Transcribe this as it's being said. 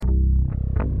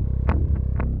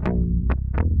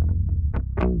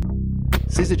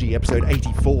Syzygy, episode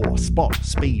 84, Spot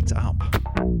Speeds Up.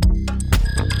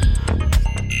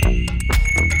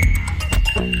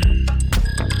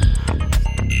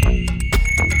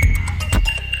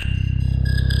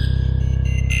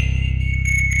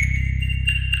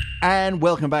 And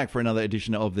welcome back for another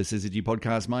edition of the Syzygy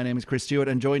podcast. My name is Chris Stewart,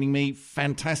 and joining me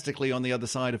fantastically on the other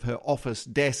side of her office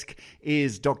desk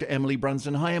is Dr. Emily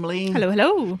Brunsdon. Hi, Emily. Hello,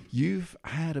 hello. You've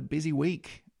had a busy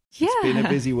week. Yeah. It's been a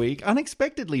busy week.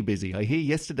 Unexpectedly busy. I hear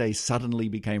yesterday suddenly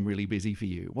became really busy for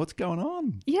you. What's going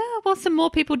on? Yeah, well, some more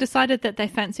people decided that they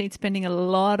fancied spending a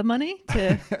lot of money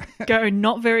to go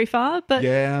not very far, but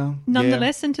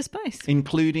nonetheless into space.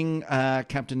 Including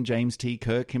Captain James T.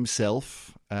 Kirk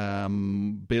himself,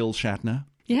 Bill Shatner.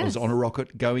 Yes. Was on a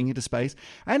rocket going into space,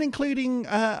 and including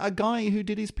a guy who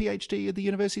did his PhD at the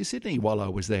University of Sydney while I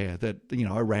was there that, you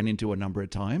know, I ran into a number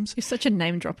of times. You're such a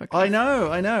name dropper, Chris. I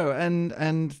know.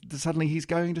 And suddenly he's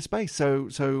going to space.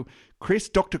 So Chris,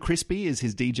 Dr. Crispy is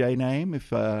his DJ name,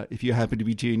 if you happen to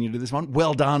be tuning into this one.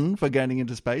 Well done for going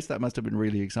into space. That must have been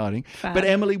really exciting. Fab. But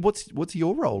Emily, what's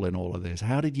your role in all of this?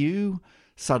 How did you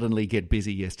suddenly get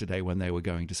busy yesterday when they were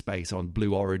going to space on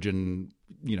Blue Origin,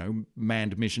 you know,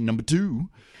 manned mission number 2?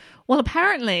 Well,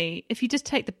 apparently, if you just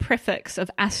take the prefix of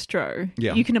astro,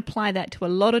 you can apply that to a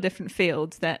lot of different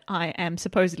fields that I am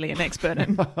supposedly an expert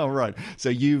in. All right. So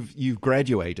you've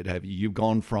graduated, have you? You've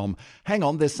gone from, hang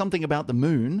on, there's something about the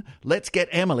moon, let's get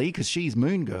Emily, because she's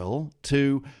Moon Girl,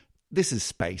 to this is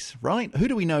space, right? Who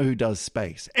do we know who does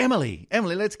space? Emily,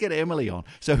 let's get Emily on.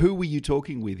 So who were you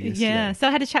talking with yesterday? Yeah, so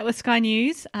I had a chat with Sky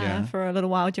News for a little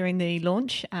while during the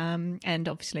launch, and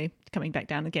obviously coming back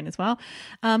down again as well.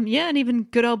 And even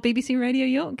good old BBC Radio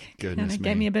York gave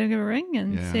me a bit of a ring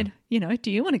and said, you know,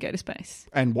 do you want to go to space?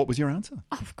 And what was your answer?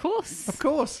 Of course. Of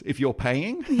course. If you're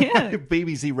paying, if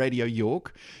BBC Radio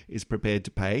York is prepared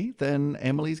to pay, then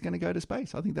Emily's going to go to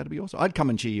space. I think that'd be awesome. I'd come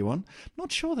and cheer you on.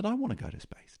 Not sure that I want to go to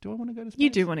space. Do I want to go to space? You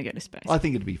do want to go to space. I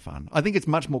think it'd be fun. I think it's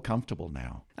much more comfortable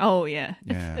now. Oh, yeah.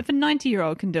 If a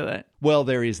 90-year-old can do it. Well,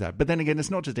 there is that. But then again,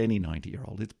 it's not just any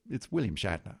 90-year-old. It's William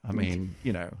Shatner. I mean,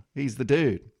 you know, he's the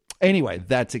dude. Anyway,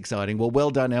 that's exciting.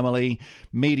 Well done, Emily,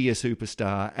 media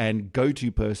superstar and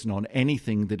go-to person on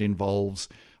anything that involves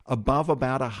above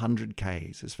about 100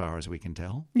 Ks as far as we can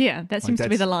tell. Yeah, that seems to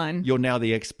be the line. You're now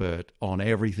the expert on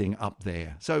everything up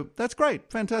there. So that's great.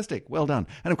 Fantastic. Well done.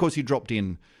 And of course, you dropped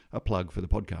in a plug for the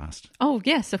podcast. Oh,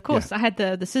 yes, of course. Yeah. I had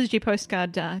the Syzygy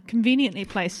postcard conveniently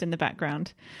placed in the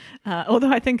background,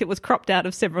 although I think it was cropped out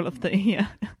of several of the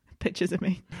pictures of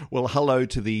me. Well, hello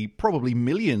to the probably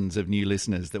millions of new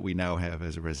listeners that we now have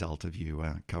as a result of you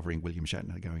covering William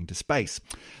Shatner going to space.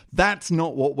 That's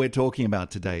not what we're talking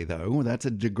about today, though. That's a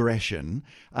digression.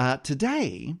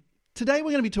 Today we're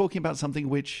going to be talking about something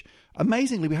which,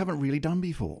 amazingly, we haven't really done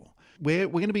before. We're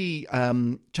going to be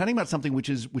chatting about something which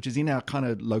is in our kind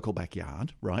of local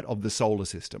backyard, right, of the solar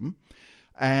system.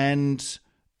 And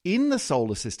in the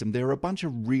solar system, there are a bunch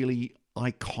of really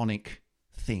iconic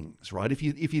things, right? If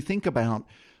you think about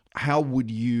how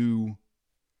would you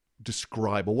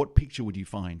describe, or what picture would you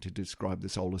find to describe the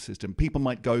solar system? People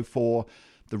might go for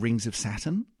the rings of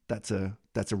Saturn. That's a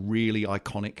really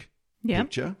iconic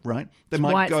picture, right? They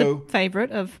might go it's a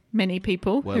favourite of many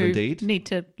people who indeed need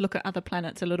to look at other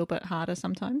planets a little bit harder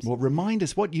sometimes. Well, remind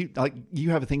us what you like.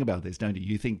 You have a thing about this, don't you?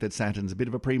 You think that Saturn's a bit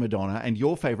of a prima donna, and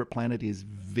your favourite planet is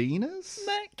Venus?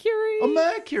 Mercury. Oh,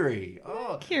 Mercury.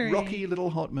 Mercury. Rocky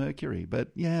little hot Mercury. But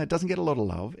yeah, it doesn't get a lot of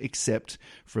love except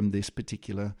from this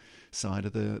particular side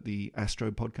of the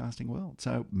astro podcasting world.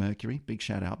 So Mercury, big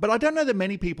shout out. But I don't know that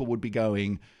many people would be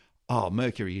going, oh,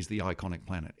 Mercury is the iconic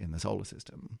planet in the solar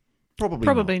system.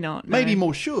 Probably not. No. Maybe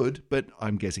more should, but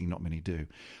I'm guessing not many do.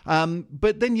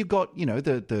 But then you've got, you know,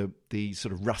 the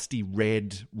sort of rusty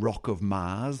red rock of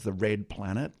Mars, the red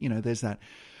planet. You know, there's that.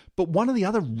 But one of the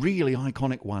other really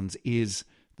iconic ones is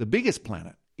the biggest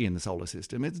planet in the solar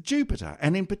system. It's Jupiter,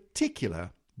 and in particular,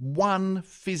 one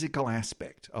physical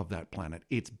aspect of that planet.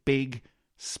 Its big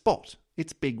spot.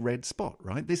 Its big red spot.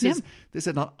 Right. This is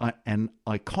an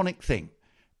iconic thing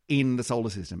in the solar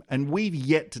system, and we've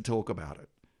yet to talk about it.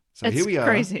 So it's here we are.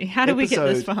 Crazy. How did we get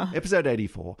this far? Episode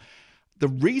 84. The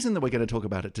reason that we're going to talk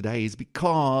about it today is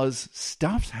because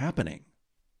stuff's happening,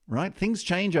 right? Things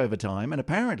change over time, and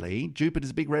apparently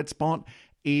Jupiter's big red spot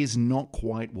is not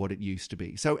quite what it used to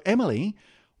be. So, Emily,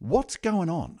 what's going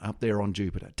on up there on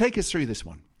Jupiter? Take us through this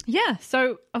one. Yeah,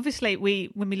 so obviously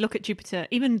when we look at Jupiter,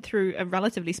 even through a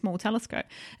relatively small telescope,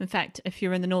 in fact, if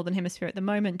you're in the Northern Hemisphere at the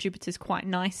moment, Jupiter's quite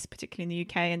nice, particularly in the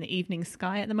UK and the evening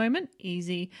sky at the moment.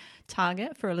 Easy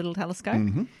target for a little telescope.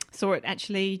 Mm-hmm. Saw it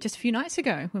actually just a few nights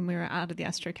ago when we were out of the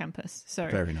Astro Campus. So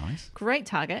very nice. Great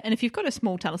target. And if you've got a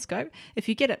small telescope, if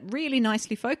you get it really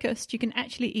nicely focused, you can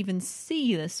actually even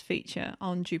see this feature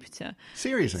on Jupiter.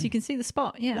 Seriously? So you can see the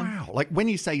spot, yeah. Wow. Like when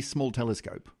you say small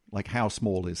telescope, like how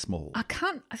small is small? I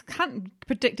can't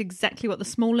predict exactly what the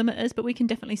small limit is, but we can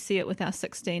definitely see it with our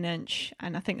 16-inch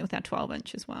and I think with our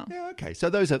 12-inch as well. Yeah, okay. So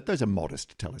those are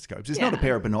modest telescopes. It's not a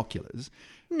pair of binoculars.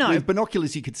 No. With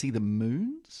binoculars, you could see the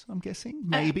moons, I'm guessing,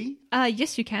 maybe?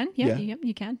 Yes, you can. Yeah,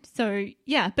 you can. So,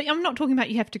 yeah, but I'm not talking about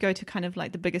you have to go to kind of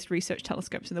like the biggest research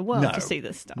telescopes in the world to see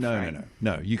this stuff.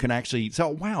 No. You can actually... So,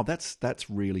 wow, that's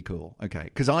really cool. Okay.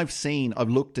 Because I've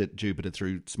looked at Jupiter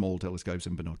through small telescopes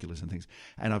and binoculars and things,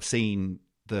 and I've seen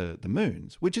the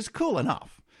moons, which is cool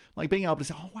enough. Like being able to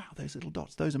say, oh, wow, those little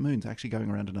dots, those are moons actually going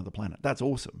around another planet. That's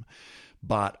awesome.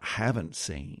 But haven't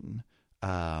seen...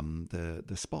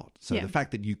 the spot. So the fact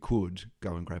that you could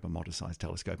go and grab a modest-sized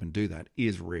telescope and do that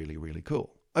is really, really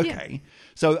cool. Okay.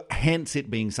 So hence it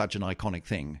being such an iconic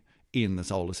thing in the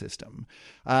solar system.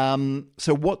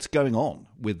 So what's going on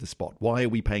with the spot? Why are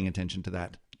we paying attention to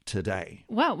that today?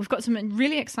 Well, we've got some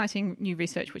really exciting new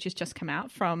research which has just come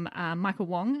out from Michael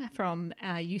Wong from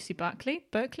UC Berkeley.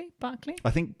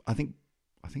 I think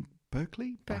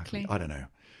Berkeley? I don't know.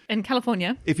 In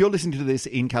California. If you're listening to this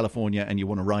in California and you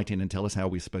want to write in and tell us how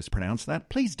we're supposed to pronounce that,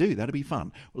 please do. That'd be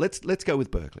fun. Let's go with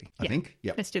Berkeley, I think.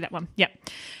 Yep. Let's do that one. Yeah.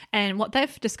 And what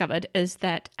they've discovered is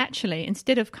that actually,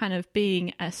 instead of kind of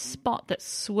being a spot that's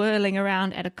swirling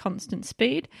around at a constant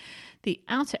speed, the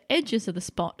outer edges of the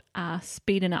spot are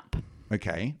speeding up.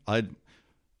 Okay.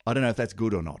 I don't know if that's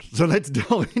good or not. So let's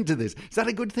delve into this. Is that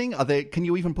a good thing? Can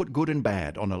you even put good and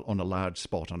bad on a large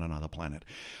spot on another planet?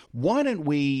 Why don't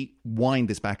we wind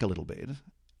this back a little bit?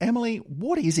 Emily,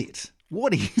 what is it?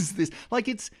 What is this? Like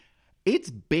it's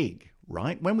big,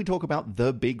 right? When we talk about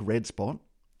the big red spot,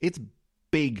 it's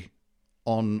big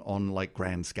on like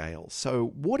grand scale.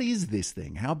 So what is this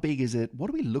thing? How big is it? What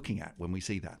are we looking at when we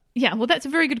see that? Yeah, well, that's a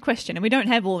very good question. And we don't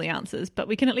have all the answers, but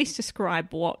we can at least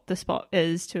describe what the spot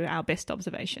is to our best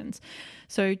observations.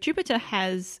 So Jupiter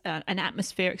has an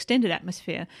atmosphere, extended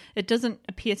atmosphere. It doesn't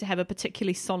appear to have a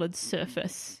particularly solid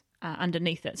surface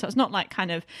underneath it. So it's not like kind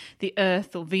of the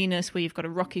Earth or Venus where you've got a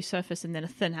rocky surface and then a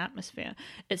thin atmosphere.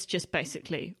 It's just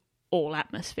basically all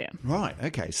atmosphere. Right.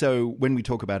 Okay. So when we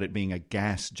talk about it being a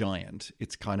gas giant,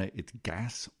 it's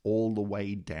gas all the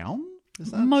way down?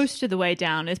 Most of the way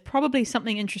down. There's probably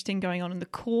something interesting going on in the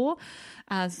core,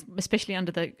 especially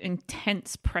under the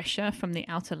intense pressure from the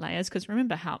outer layers. Because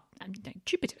remember how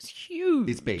Jupiter's huge.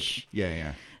 It's big.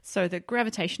 Yeah. So the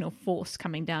gravitational force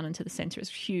coming down into the center is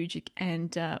huge.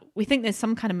 And we think there's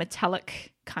some kind of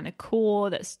metallic kind of core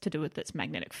that's to do with its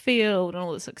magnetic field and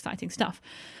all this exciting stuff.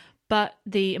 But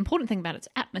the important thing about its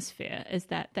atmosphere is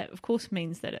that of course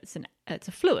means that it's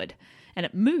a fluid and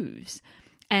it moves.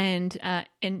 And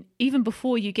even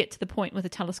before you get to the point with a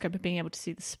telescope of being able to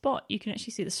see the spot, you can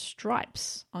actually see the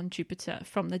stripes on Jupiter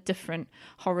from the different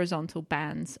horizontal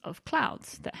bands of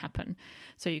clouds that happen.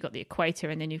 So you've got the equator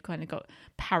and then you've kind of got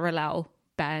parallel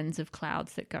bands of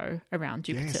clouds that go around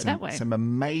Jupiter that way. Some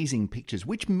amazing pictures.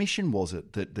 Which mission was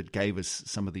it that gave us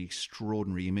some of the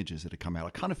extraordinary images that have come out? I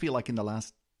kind of feel like in the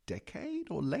last decade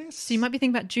or less. So you might be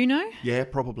thinking about Juno? Yeah,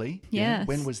 probably. Yeah.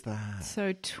 When was that?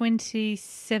 So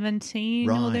 2017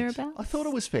 or thereabouts. I thought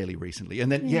it was fairly recently.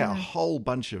 And then, a whole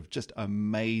bunch of just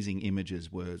amazing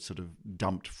images were sort of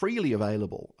dumped, freely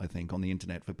available, I think, on the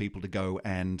internet for people to go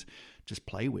and just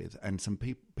play with. And some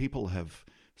people have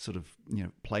sort of,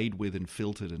 played with and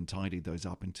filtered and tidied those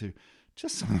up into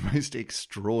just some of the most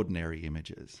extraordinary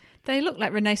images. They look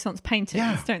like Renaissance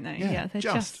paintings, don't they? Yeah, they're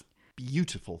just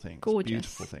beautiful things. Gorgeous.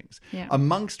 Beautiful things. Yeah.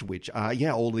 Amongst which are,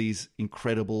 all these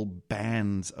incredible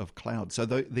bands of clouds. So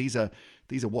these are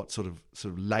what sort of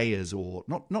layers, or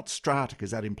not strata,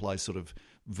 because that implies sort of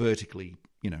vertically,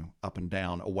 up and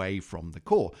down away from the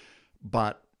core.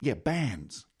 But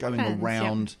bands going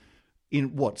around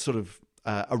in what sort of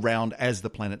around as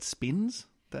the planet spins.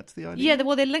 That's the idea? Yeah,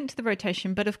 well, they're linked to the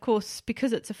rotation, but of course,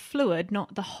 because it's a fluid,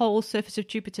 not the whole surface of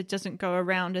Jupiter doesn't go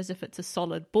around as if it's a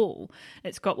solid ball.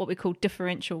 It's got what we call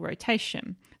differential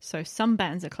rotation. So some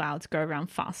bands of clouds go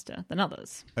around faster than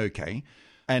others. Okay.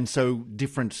 And so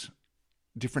different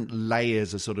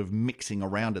layers are sort of mixing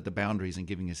around at the boundaries and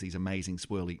giving us these amazing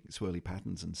swirly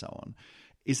patterns and so on.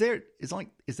 Is there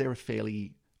a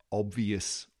fairly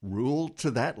obvious rule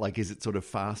to that? Like, is it sort of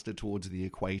faster towards the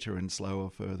equator and slower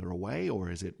further away,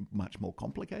 or is it much more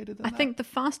complicated than that? I think the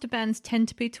faster bands tend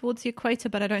to be towards the equator,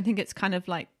 but I don't think it's kind of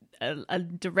like a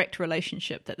direct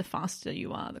relationship that the faster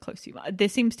you are, the closer you are. There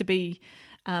seems to be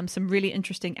some really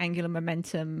interesting angular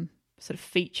momentum sort of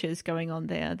features going on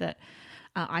there that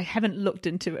I haven't looked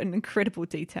into in incredible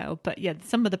detail, but yeah,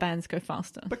 some of the bands go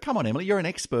faster. But come on, Emily, you're an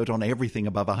expert on everything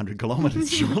above 100 kilometers.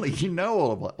 Surely you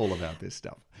know all about this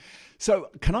stuff. So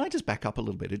can I just back up a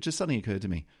little bit? It just suddenly occurred to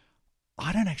me,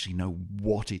 I don't actually know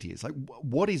what it is. Like,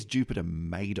 what is Jupiter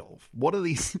made of? What are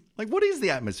these, like, what is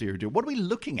the atmosphere do? What are we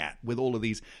looking at with all of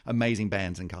these amazing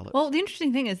bands and colors? Well, the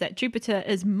interesting thing is that Jupiter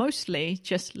is mostly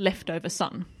just leftover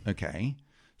sun. Okay.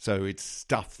 So it's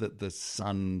stuff that the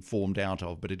sun formed out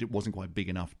of, but it wasn't quite big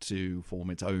enough to form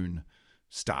its own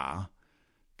star.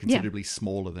 Considerably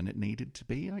smaller than it needed to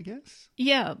be, I guess.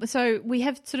 Yeah, so we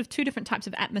have sort of two different types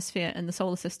of atmosphere in the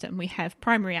solar system. We have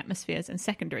primary atmospheres and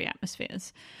secondary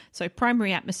atmospheres. So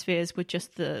primary atmospheres were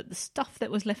just the stuff that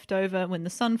was left over when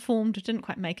the sun formed. It didn't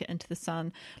quite make it into the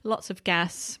sun. Lots of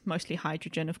gas, mostly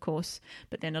hydrogen, of course,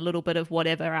 but then a little bit of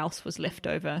whatever else was left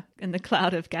over in the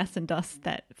cloud of gas and dust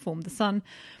that formed the sun.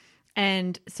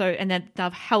 And then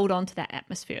they've held on to that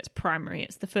atmosphere. It's primary.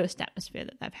 It's the first atmosphere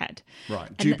that they've had. Right.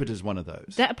 And Jupiter's one of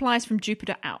those. That applies from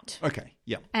Jupiter out. Okay.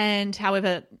 Yeah. And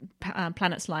however,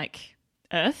 planets like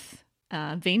Earth,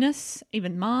 Venus,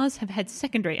 even Mars have had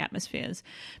secondary atmospheres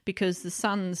because the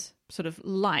sun's sort of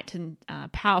light and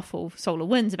powerful solar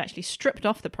winds have actually stripped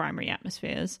off the primary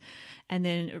atmospheres, and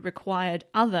then it required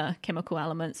other chemical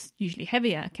elements, usually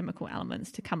heavier chemical elements,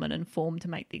 to come in and form to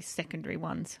make these secondary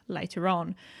ones later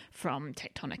on from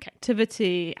tectonic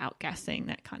activity, outgassing,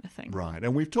 that kind of thing. Right.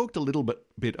 And we've talked a little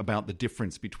bit about the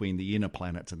difference between the inner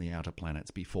planets and the outer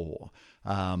planets before.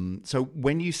 So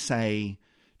when you say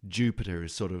Jupiter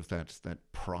is sort of that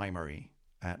primary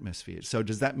atmosphere, so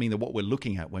does that mean that what we're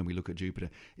looking at when we look at Jupiter,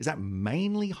 is that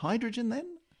mainly hydrogen then?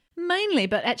 Mainly,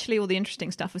 but actually all the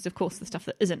interesting stuff is, of course, the stuff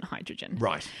that isn't hydrogen.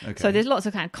 Right, okay. So there's lots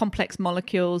of kind of complex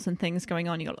molecules and things going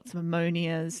on. You've got lots of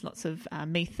ammonias, lots of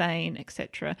methane,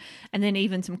 etc. And then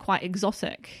even some quite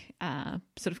exotic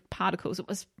sort of particles.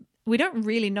 We don't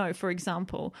really know, for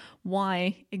example,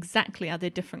 why exactly are there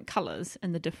different colours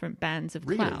in the different bands of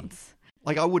clouds.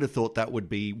 Like, I would have thought that would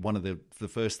be one of the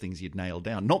first things you'd nail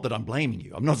down. Not that I'm blaming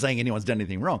you. I'm not saying anyone's done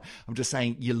anything wrong. I'm just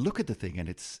saying you look at the thing and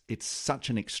it's such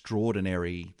an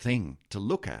extraordinary thing to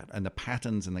look at. And the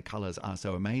patterns and the colours are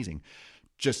so amazing.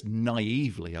 Just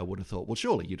naively, I would have thought, well,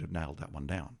 surely you'd have nailed that one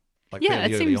down. Like, yeah,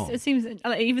 it seems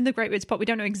even the Great Red Spot, we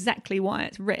don't know exactly why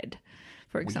it's red,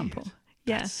 for example. Weird.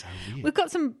 Yeah, so we've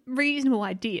got some reasonable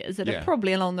ideas that are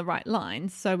probably along the right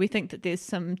lines. So we think that there's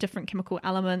some different chemical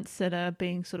elements that are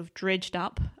being sort of dredged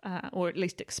up or at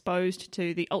least exposed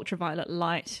to the ultraviolet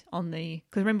light because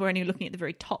remember, we're only looking at the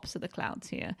very tops of the clouds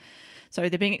here. So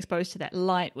they're being exposed to that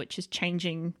light, which is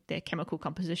changing their chemical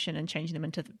composition and changing them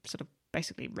into sort of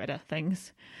basically redder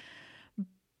things.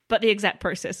 But the exact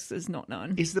process is not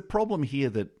known. Is the problem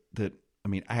here that I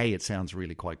mean, it sounds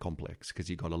really quite complex because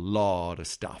you've got a lot of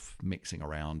stuff mixing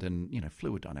around, and,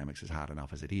 fluid dynamics is hard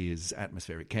enough as it is.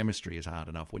 Atmospheric chemistry is hard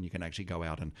enough when you can actually go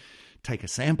out and take a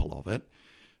sample of it.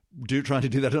 Trying to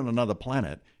do that on another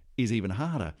planet is even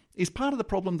harder. Is part of the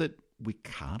problem that we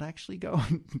can't actually go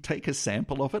and take a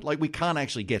sample of it? Like, we can't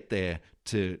actually get there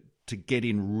to get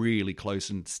in really close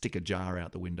and stick a jar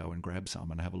out the window and grab some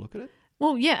and have a look at it?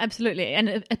 Well, yeah, absolutely.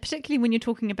 And particularly when you're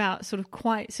talking about sort of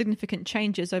quite significant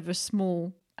changes over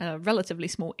a relatively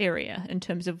small area in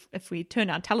terms of if we turn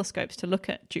our telescopes to look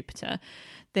at Jupiter,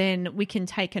 then we can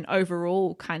take an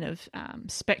overall kind of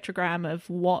spectrogram of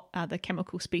what are the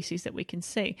chemical species that we can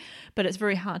see. But it's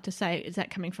very hard to say, is that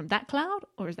coming from that cloud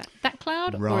or is that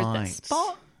cloud or is that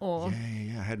spot?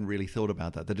 Yeah, I hadn't really thought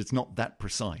about that it's not that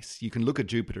precise. You can look at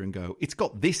Jupiter and go, it's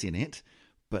got this in it.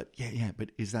 But but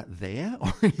is that there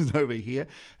or is it over here?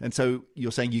 And so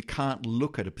you're saying you can't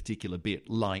look at a particular bit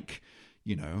like,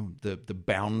 the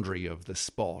boundary of the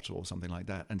spot or something like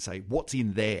that and say, what's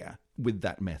in there with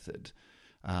that method?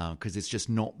 Because it's just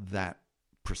not that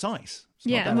precise.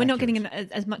 And we're not getting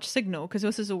as much signal because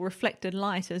this is all reflected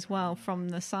light as well from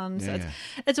the sun. So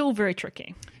it's all very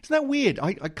tricky. Isn't that weird?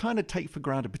 I kind of take for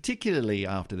granted, particularly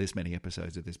after this many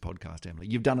episodes of this podcast, Emily,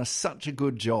 you've done such a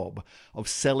good job of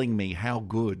selling me how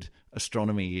good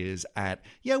astronomy is at,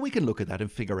 we can look at that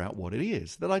and figure out what it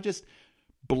is, that I just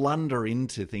blunder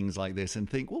into things like this and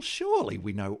think, well, surely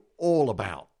we know all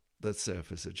about the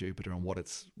surface of Jupiter and what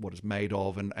it's made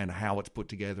of and how it's put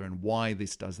together and why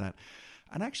this does that.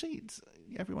 And actually,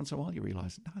 every once in a while you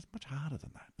realise, no, it's much harder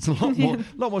than that. It's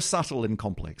a lot more subtle and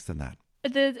complex than that.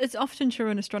 It's often true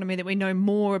in astronomy that we know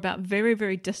more about very,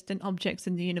 very distant objects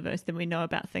in the universe than we know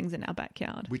about things in our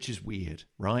backyard. Which is weird,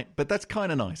 right? But that's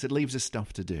kind of nice. It leaves us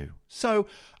stuff to do. So,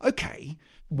 okay.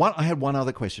 I had one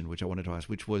other question which I wanted to ask,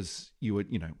 which was,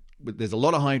 there's a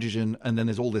lot of hydrogen and then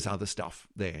there's all this other stuff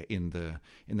there in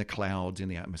the clouds, in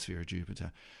the atmosphere of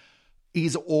Jupiter.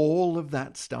 Is all of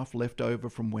that stuff left over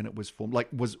from when it was formed? Like,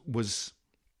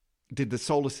 did the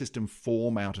solar system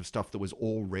form out of stuff that was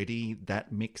already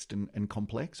that mixed and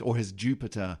complex? Or has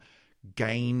Jupiter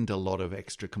gained a lot of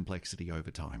extra complexity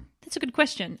over time? That's a good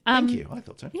question. Thank you. I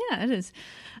thought so. Yeah, it is.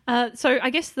 So I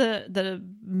guess the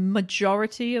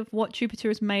majority of what Jupiter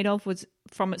is made of was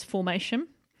from its formation,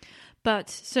 but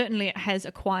certainly it has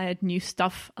acquired new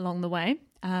stuff along the way.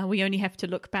 We only have to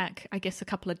look back, I guess, a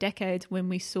couple of decades when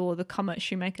we saw the comet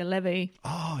Shoemaker-Levy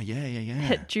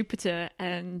hit Jupiter.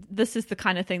 And this is the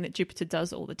kind of thing that Jupiter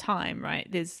does all the time, right?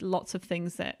 There's lots of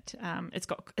things that it's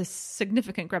got a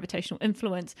significant gravitational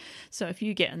influence. So if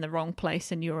you get in the wrong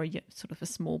place and you're sort of a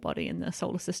small body in the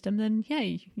solar system, then,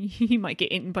 you might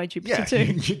get eaten by Jupiter too.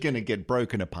 You're going to get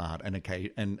broken apart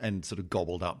and sort of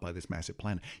gobbled up by this massive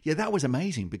planet. Yeah, that was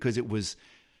amazing because it was...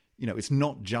 it's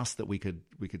not just that we could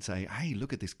say, hey,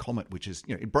 look at this comet, which is,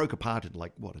 it broke apart into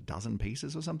like, a dozen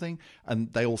pieces or something,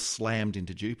 and they all slammed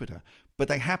into Jupiter. But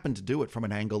they happened to do it from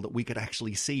an angle that we could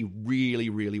actually see really,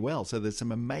 really well. So there's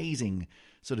some amazing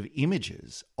sort of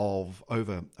images of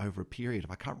over a period of,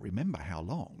 I can't remember how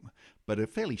long, but a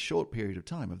fairly short period of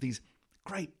time of these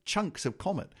great chunks of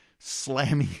comet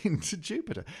slamming into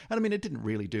Jupiter. And I mean, it didn't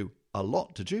really do a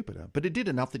lot to Jupiter, but it did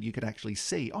enough that you could actually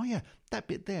see, oh yeah, that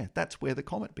bit there, that's where the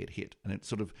comet bit hit. And it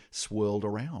sort of swirled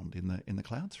around in the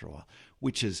clouds for a while,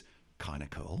 which is kind of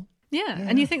cool. Yeah,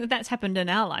 and you think that that's happened in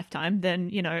our lifetime,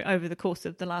 then, over the course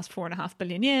of the last 4.5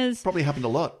 billion years. Probably happened a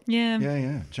lot. Yeah.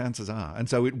 Yeah, chances are. And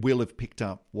so it will have picked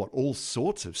up, all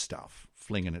sorts of stuff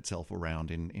flinging itself around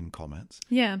in comets.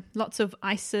 Yeah, lots of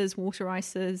ices, water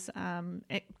ices,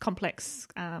 complex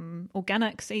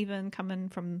organics even coming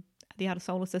from the outer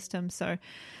solar system. So,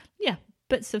 yeah,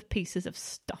 bits of pieces of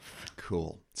stuff.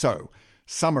 Cool. So,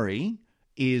 summary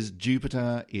is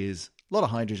Jupiter is a lot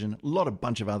of hydrogen, a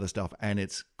bunch of other stuff, and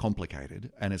it's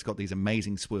complicated, and it's got these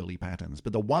amazing swirly patterns.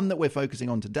 But the one that we're focusing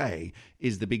on today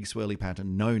is the big swirly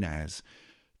pattern known as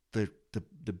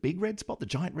the big red spot, the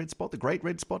giant red spot, the great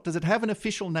red spot. Does it have an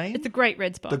official name? It's the great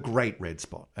red spot. The great red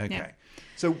spot. Okay. Yeah.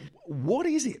 So what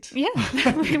is it?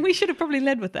 Yeah, we should have probably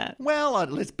led with that. Well,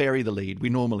 let's bury the lead. We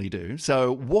normally do.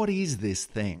 So what is this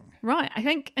thing? Right. I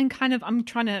think, and kind of, I'm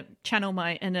trying to channel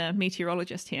my inner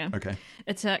meteorologist here. Okay.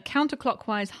 It's a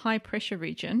counterclockwise high pressure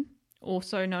region,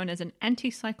 also known as an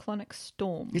anticyclonic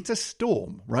storm. It's a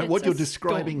storm, right? What you're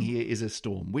describing here is a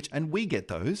storm, and we get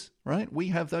those, right? We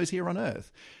have those here on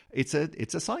Earth. It's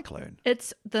a cyclone.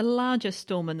 It's the largest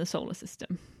storm in the solar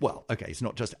system. Well, okay, it's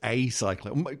not just a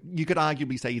cyclone. You could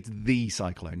arguably say it's the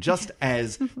cyclone, just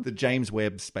as the James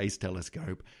Webb Space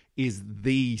Telescope is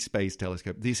the space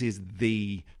telescope. This is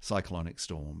the cyclonic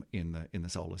storm in the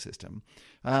solar system.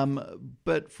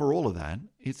 But for all of that,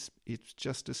 it's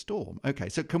just a storm. Okay,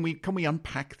 so can we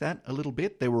unpack that a little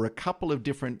bit? There were a couple of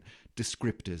different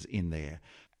descriptors in there.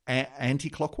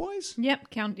 Anti-clockwise? Yep,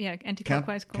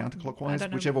 anti-clockwise.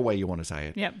 Counterclockwise, whichever way you want to say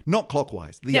it. Yep. Not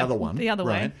clockwise, the other one. The other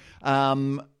way.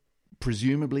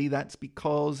 Presumably that's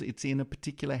because it's in a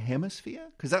particular hemisphere,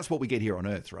 because that's what we get here on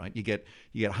Earth, right? You get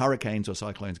hurricanes or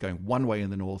cyclones going one way in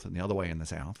the north and the other way in the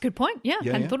south. Good point. Yeah, I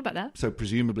hadn't thought about that. So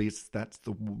presumably that's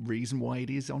the reason why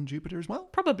it is on Jupiter as well?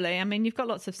 Probably. I mean, you've got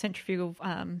lots of centrifugal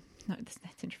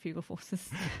centrifugal forces.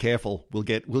 Careful, we'll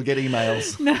get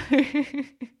emails. No.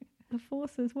 The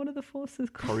forces. What are the forces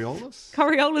called?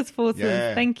 Coriolis forces.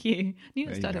 Yeah. Thank you. Knew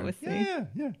it started with C. Yeah.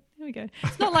 There we go.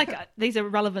 It's not like these are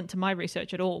relevant to my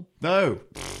research at all. No.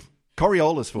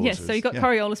 Coriolis forces. Yes, so you've got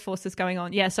Coriolis forces going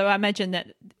on. Yeah, so I imagine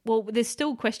that, there's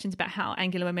still questions about how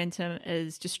angular momentum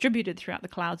is distributed throughout the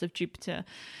clouds of Jupiter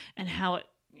and how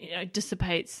it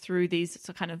dissipates through these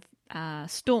kind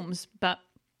of storms. But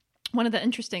one of the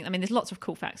interesting, there's lots of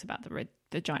cool facts about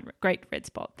the giant great red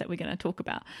spot that we're going to talk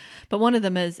about. But one of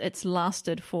them is it's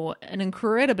lasted for an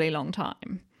incredibly long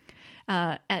time.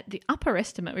 At the upper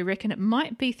estimate, we reckon it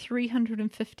might be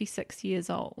 356 years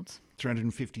old.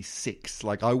 356.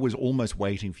 Like, I was almost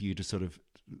waiting for you to sort of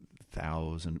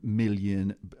 1,000,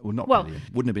 million, billion,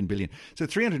 wouldn't have been billion. So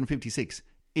 356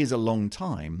 is a long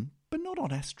time, but not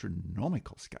on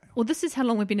astronomical scale. Well, this is how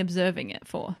long we've been observing it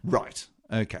for. Right.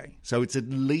 Okay. So it's at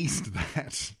least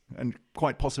that, and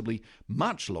quite possibly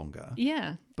much longer.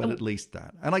 Yeah. But at least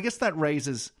that. And I guess that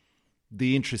raises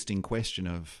the interesting question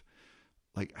of,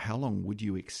 like, how long would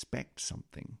you expect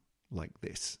something like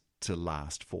this to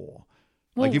last for?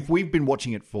 Well, like if we've been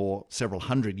watching it for several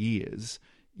hundred years,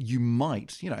 you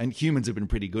might, and humans have been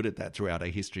pretty good at that throughout our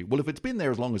history. Well, if it's been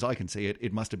there as long as I can see it,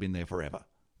 it must have been there forever,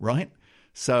 right?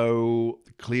 So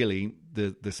clearly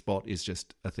the spot is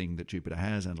just a thing that Jupiter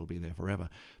has and it'll be there forever.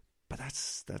 But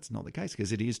that's not the case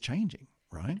because it is changing,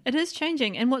 right? It is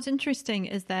changing. And what's interesting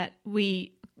is that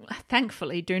we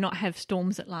thankfully do not have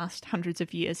storms that last hundreds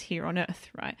of years here on Earth,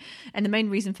 right? And the main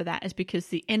reason for that is because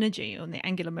the energy or the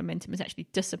angular momentum is actually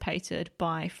dissipated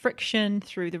by friction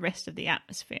through the rest of the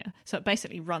atmosphere. So it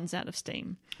basically runs out of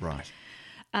steam. Right.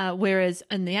 Whereas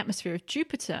in the atmosphere of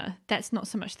Jupiter, that's not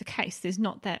so much the case. There's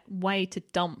not that way to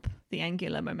dump the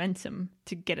angular momentum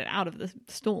to get it out of the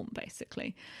storm,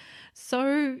 basically.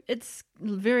 So it's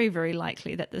very, very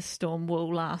likely that this storm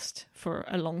will last for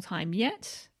a long time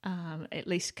yet. At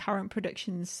least current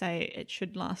predictions say it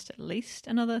should last at least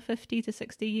another 50 to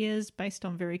 60 years based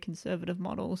on very conservative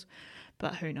models.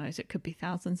 But who knows? It could be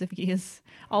thousands of years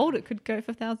old. It could go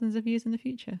for thousands of years in the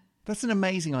future. That's an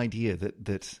amazing idea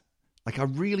that like I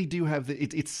really do have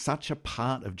it's such a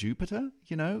part of Jupiter,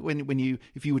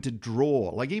 if you were to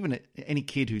draw, like even any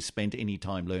kid who's spent any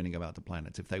time learning about the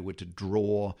planets, if they were to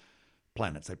draw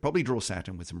planets, they'd probably draw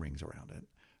Saturn with some rings around it.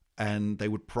 And they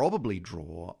would probably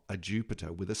draw a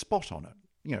Jupiter with a spot on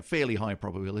it, fairly high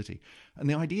probability. And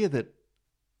the idea that,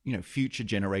 future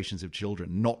generations of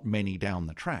children, not many down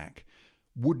the track,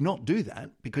 would not do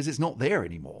that because it's not there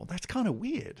anymore. That's kind of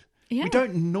weird. Yeah. We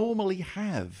don't normally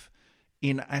have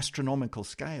in astronomical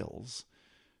scales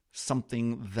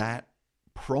something that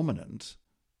prominent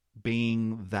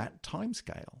being that time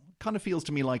scale. Kind of feels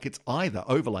to me like it's either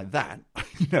over like that,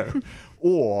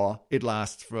 or it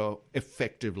lasts for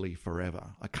effectively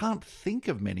forever. I can't think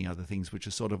of many other things which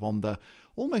are sort of on the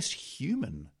almost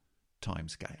human time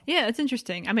scale. Yeah, it's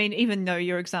interesting. I mean, even though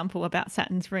your example about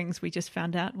Saturn's rings, we just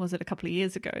found out, was it a couple of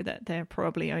years ago, that they're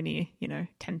probably only,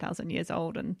 10,000 years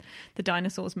old, and the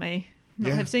dinosaurs may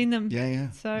not have seen them.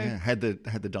 So had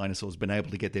the dinosaurs been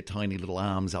able to get their tiny little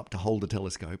arms up to hold a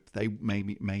telescope, they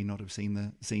may not have seen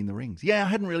the rings. Yeah, I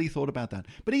hadn't really thought about that.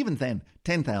 But even then,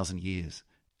 10,000 years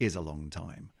is a long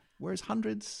time. Whereas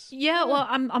hundreds... Yeah, well,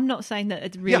 I'm not saying that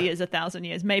it really is 1,000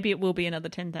 years. Maybe it will be another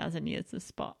 10,000 years, the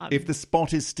spot. If the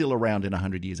spot is still around in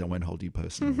 100 years, I won't hold you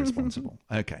personally responsible.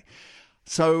 Okay.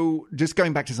 So just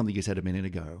going back to something you said a minute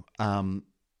ago,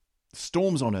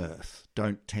 storms on Earth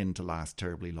don't tend to last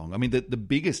terribly long. I mean, the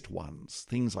biggest ones,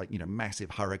 things like,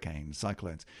 massive hurricanes,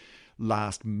 cyclones,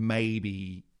 last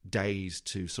maybe days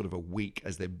to sort of a week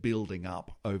as they're building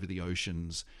up over the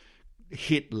oceans,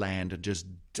 hit land and just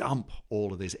dump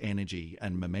all of this energy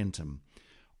and momentum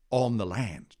on the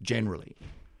land generally.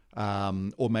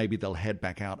 Or maybe they'll head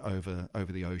back out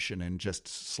over the ocean and just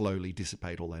slowly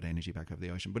dissipate all that energy back over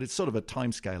the ocean. But it's sort of a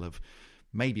timescale of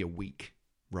maybe a week,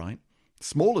 right?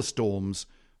 Smaller storms,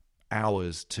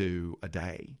 hours to a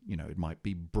day. It might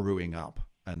be brewing up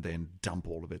and then dump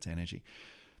all of its energy.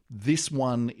 This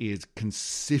one is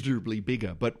considerably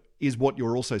bigger, but is what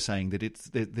you're also saying that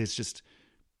there's just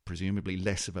presumably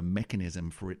less of a mechanism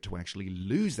for it to actually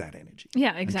lose that energy.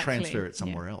 Yeah, exactly. And transfer it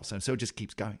somewhere else. And so it just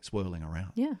keeps going, swirling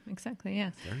around. Yeah, exactly. Yeah.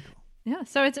 Very cool. Yeah,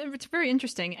 so it's very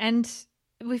interesting. And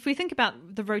if we think about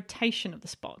the rotation of the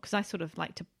spot, because I sort of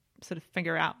like to sort of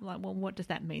figure out, like, well, what does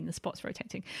that mean, the spot's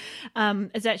rotating?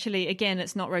 It's actually, again,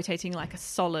 it's not rotating like a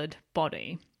solid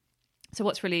body. So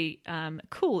what's really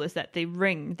cool is that the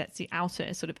ring, that's the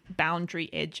outer sort of boundary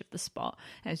edge of the spot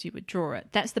as you would draw it,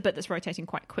 that's the bit that's rotating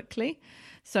quite quickly.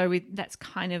 So that's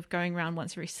kind of going around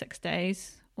once every 6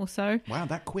 days or so. Wow,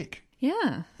 that quick.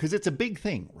 Yeah. Because it's a big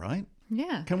thing, right?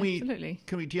 Yeah, absolutely.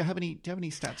 Do you have any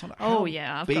stats on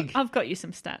it? I've got you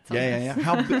some stats on this.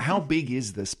 Yeah. How big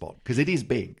is the spot? Because it is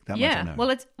big. That much I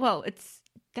know. It's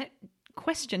that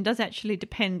question does actually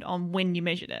depend on when you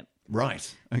measured it.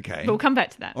 Right. Okay. But we'll come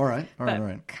back to that. All right.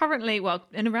 Currently,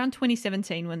 in around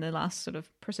 2017, when the last sort of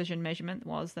precision measurement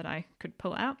was that I could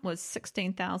pull out, was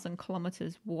 16,000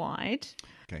 kilometers wide.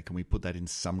 Okay. Can we put that in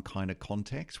some kind of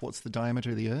context? What's the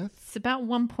diameter of the Earth? It's about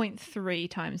 1.3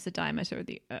 times the diameter of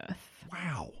the Earth.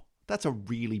 Wow. That's a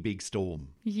really big storm.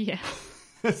 Yeah.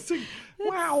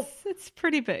 Wow. It's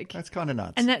pretty big. That's kind of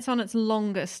nuts. And that's on its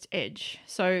longest edge.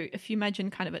 So if you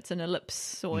imagine kind of it's an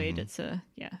ellipsoid, it's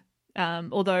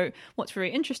although what's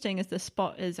very interesting is the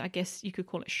spot is, I guess you could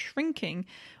call it shrinking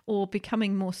or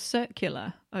becoming more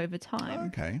circular over time.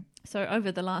 Okay. So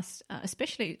over the last,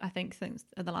 especially I think since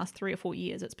the last 3 or 4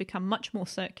 years, it's become much more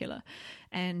circular.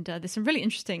 And there's some really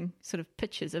interesting sort of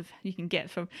pictures of you can get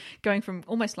from going from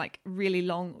almost like really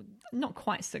long, not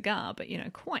quite cigar, but,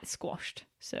 quite squashed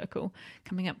circle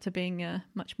coming up to being a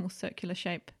much more circular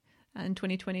shape in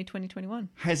 2020, 2021.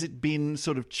 Has it been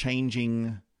sort of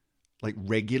changing like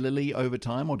regularly over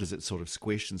time, or does it sort of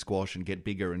squish and squash and get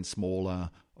bigger and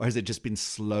smaller? Or has it just been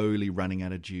slowly running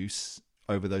out of juice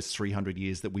over those 300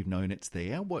 years that we've known it's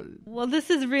there? Well, this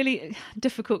is a really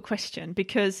difficult question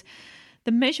because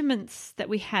the measurements that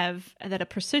we have that are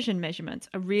precision measurements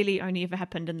are really only ever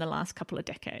happened in the last couple of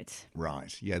decades.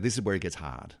 Right. Yeah, this is where it gets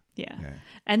hard. Yeah.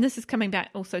 And this is coming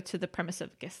back also to the premise of,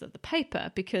 I guess, of the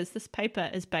paper, because this paper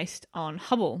is based on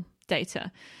Hubble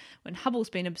data, when Hubble's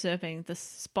been observing this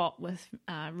spot with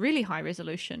really high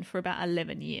resolution for about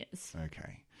 11 years.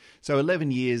 Okay. So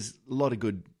 11 years, a lot of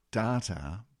good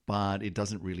data, but it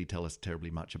doesn't really tell us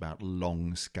terribly much about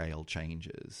long-scale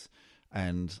changes.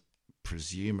 And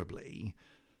presumably,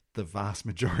 the vast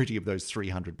majority of those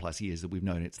 300 plus years that we've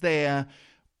known it's there,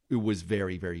 it was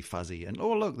very, very fuzzy. And,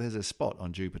 oh, look, there's a spot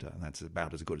on Jupiter. And that's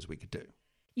about as good as we could do.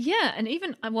 Yeah, and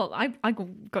even, well, I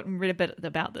got read a bit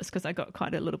about this because I got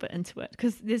quite a little bit into it,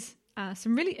 because there's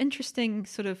some really interesting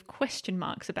sort of question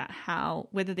marks about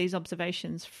whether these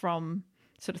observations from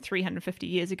sort of 350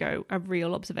 years ago are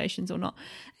real observations or not.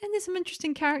 And there's some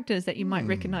interesting characters that you might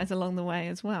recognize along the way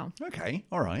as well. Okay,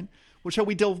 all right. Well, shall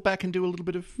we delve back and do a little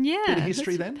bit of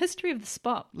history then? History of the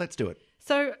spot. Let's do it.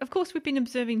 So, of course, we've been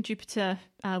observing Jupiter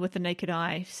with the naked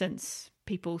eye since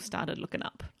people started looking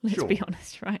up, let's be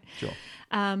honest, right? Sure.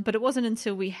 But it wasn't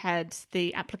until we had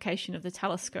the application of the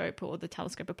telescope, or the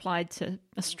telescope applied to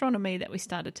astronomy, that we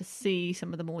started to see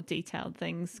some of the more detailed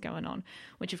things going on,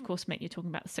 which of course meant you're talking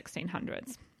about the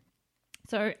 1600s.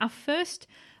 So our first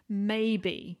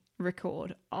maybe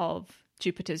record of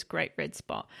Jupiter's Great Red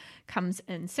Spot comes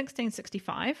in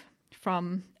 1665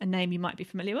 from a name you might be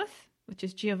familiar with, which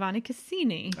is Giovanni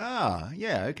Cassini. Ah,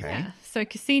 yeah, okay. Yeah. So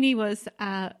Cassini was...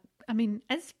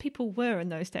 as people were in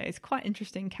those days, quite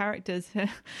interesting characters,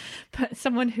 but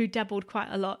someone who dabbled quite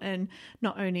a lot in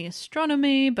not only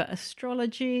astronomy, but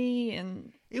astrology.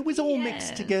 And it was all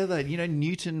mixed together. You know,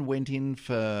 Newton went in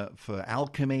for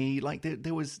alchemy. Like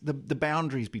there was the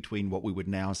boundaries between what we would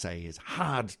now say is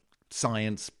hard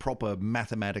science, proper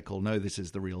mathematical, no, this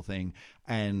is the real thing,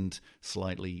 and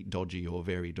slightly dodgy or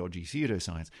very dodgy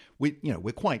pseudoscience.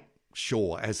 We're quite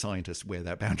sure as scientists where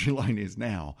that boundary line is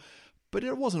now. But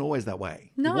it wasn't always that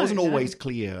way. No, it wasn't always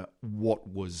clear what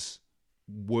was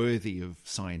worthy of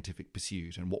scientific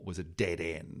pursuit and what was a dead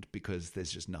end, because there's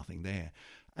just nothing there.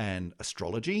 And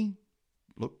astrology,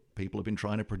 look, people have been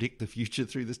trying to predict the future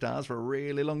through the stars for a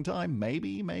really long time.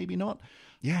 Maybe, maybe not.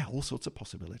 Yeah, all sorts of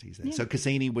possibilities there. Yeah. So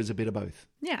Cassini was a bit of both.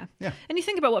 Yeah. And you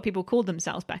think about what people called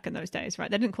themselves back in those days, right?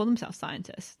 They didn't call themselves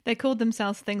scientists. They called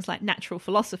themselves things like natural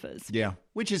philosophers. Yeah,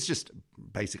 which is just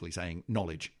basically saying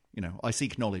knowledge. I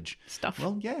seek knowledge. Stuff.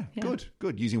 Well, yeah.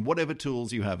 Good. Using whatever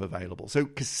tools you have available. So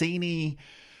Cassini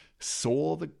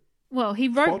saw the... Well, he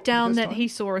wrote down that he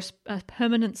saw a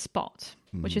permanent spot,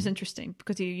 which is interesting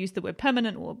because he used the word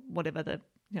permanent, or whatever the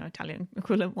Italian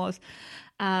equivalent was.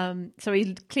 So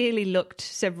he clearly looked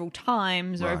several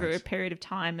times over a period of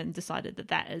time and decided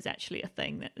that is actually a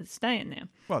thing that is staying there.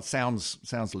 Well, it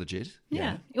sounds legit.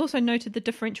 Yeah. He also noted the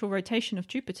differential rotation of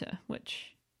Jupiter, which...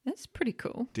 That's pretty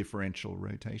cool. Differential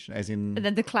rotation, as in... And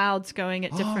then the clouds going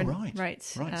at different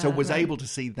rates. Right. So was able to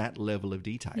see that level of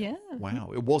detail. Yeah. Wow.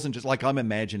 It wasn't just like I'm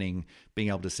imagining being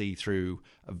able to see through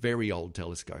a very old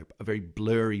telescope, a very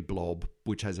blurry blob,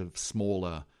 which has a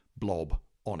smaller blob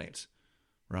on it.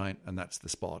 Right. And that's the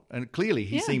spot. And clearly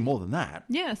he's seen more than that.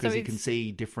 Yeah. Because he can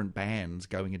see different bands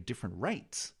going at different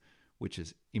rates, which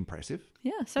is impressive.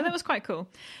 Yeah, so that was quite cool.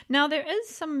 Now, there is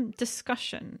some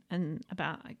discussion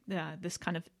about this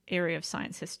kind of area of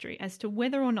science history as to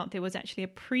whether or not there was actually a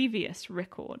previous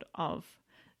record of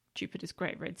Jupiter's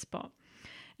Great Red Spot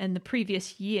in the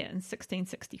previous year, in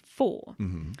 1664.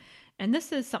 Mm-hmm. And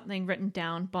this is something written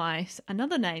down by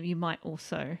another name you might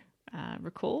also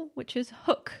recall, which is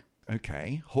Hooke.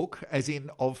 Okay, Hooke as in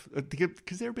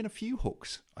because there have been a few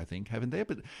Hookes, I think, haven't there?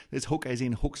 But there's Hooke as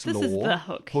in Hooke's law. This is the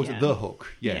Hooke. The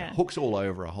Hooke, yeah. Hooke's all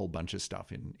over a whole bunch of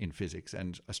stuff in physics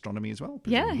and astronomy as well,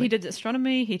 presumably. Yeah, he did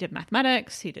astronomy, he did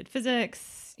mathematics, he did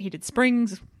physics, he did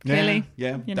springs, clearly.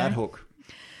 Yeah, that Hooke.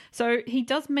 So he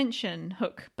does mention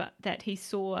Hooke, but that he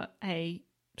saw a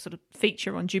sort of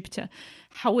feature on Jupiter.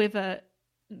 However,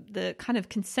 the kind of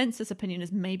consensus opinion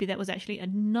is maybe that was actually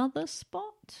another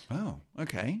spot. Oh,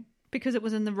 okay. Because it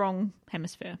was in the wrong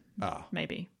hemisphere.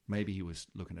 Maybe. Maybe he was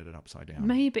looking at it upside down.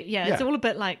 Maybe, yeah. It's all a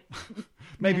bit like...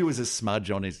 Maybe it was a smudge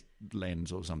on his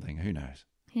lens or something. Who knows?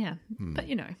 Yeah. But,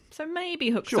 so maybe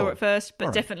Hooke saw it first,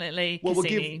 but definitely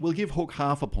Cassini. We'll give Hooke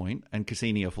half a point and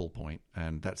Cassini a full point,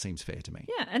 and that seems fair to me.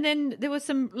 Yeah, and then there was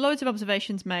loads of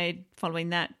observations made following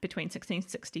that between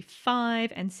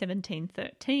 1665 and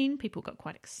 1713. People got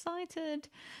quite excited.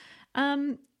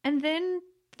 And then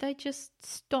they just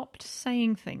stopped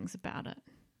saying things about it,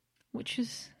 which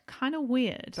is kind of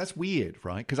weird. That's weird,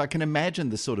 right? Because I can imagine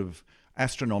the sort of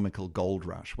astronomical gold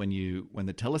rush when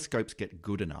the telescopes get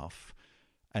good enough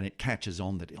and it catches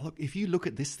on that, look, if you look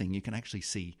at this thing, you can actually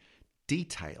see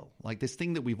detail. Like this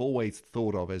thing that we've always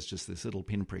thought of as just this little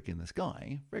pinprick in the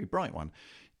sky, very bright one.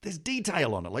 There's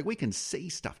detail on it. Like we can see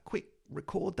stuff. Quick,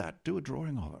 record that, do a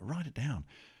drawing of it, write it down.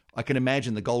 I can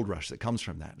imagine the gold rush that comes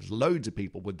from that. Loads of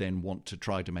people would then want to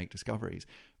try to make discoveries.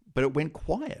 But it went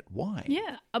quiet. Why?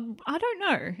 Yeah, I don't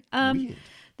know. Weird.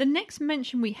 The next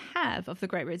mention we have of the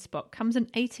Great Red Spot comes in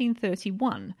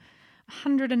 1831,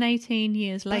 118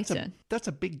 years later. That's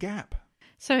a big gap.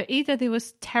 So either there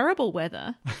was terrible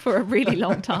weather for a really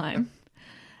long time,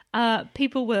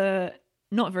 people were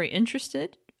not very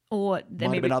interested, or there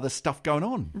might have been other stuff going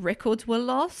on. Records were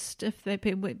lost if they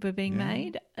were being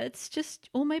made. It's just,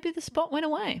 or maybe the spot went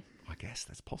away. I guess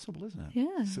that's possible, isn't it?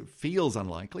 Yeah. So it feels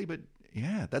unlikely, but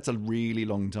yeah, that's a really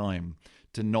long time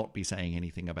to not be saying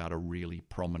anything about a really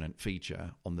prominent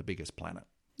feature on the biggest planet.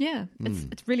 Yeah,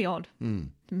 it's really odd.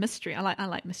 Mystery. I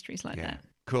like mysteries like that.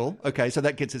 Cool. Okay, so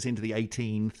that gets us into the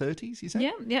 1830s, you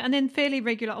say? Yeah, and then fairly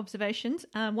regular observations.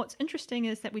 What's interesting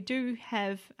is that we do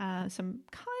have some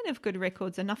kind of good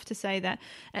records, enough to say that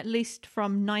at least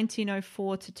from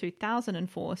 1904 to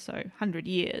 2004, so 100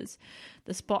 years,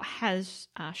 the spot has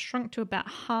shrunk to about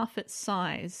half its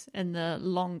size in the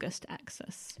longest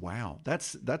axis. Wow,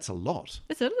 that's a lot.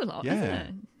 It's a lot, isn't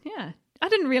it? Yeah. I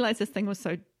didn't realize this thing was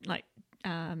so, like...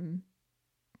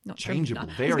 not changeable,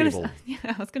 variable.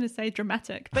 I was going to say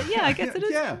dramatic, but yeah, I guess it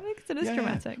is. I guess it is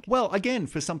dramatic. Well, again,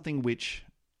 for something which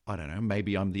I don't know,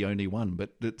 maybe I'm the only one,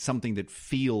 but something that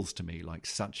feels to me like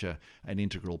such an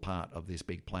integral part of this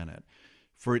big planet,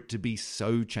 for it to be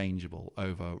so changeable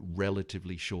over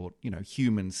relatively short,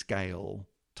 human scale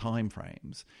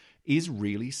timeframes, is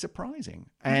really surprising.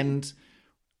 And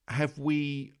have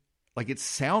we, like, it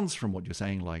sounds from what you're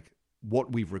saying, like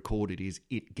what we've recorded is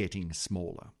it getting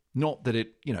smaller. Not that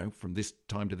it, from this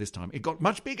time to this time, it got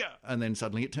much bigger and then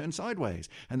suddenly it turned sideways.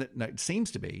 And that, no, it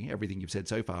seems to be, everything you've said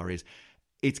so far is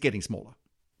it's getting smaller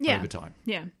over time.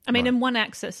 Yeah. I mean, in one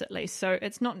axis at least. So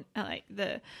it's not like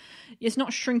it's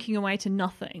not shrinking away to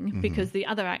nothing because the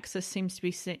other axis seems to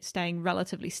be staying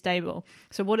relatively stable.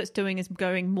 So what it's doing is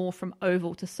going more from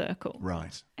oval to circle.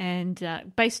 Right.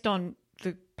 And based on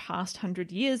the past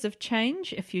 100 years of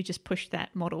change, if you just push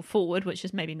that model forward, which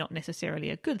is maybe not necessarily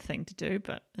a good thing to do,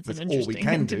 but it's an interesting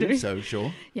thing to do. So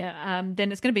sure. Yeah,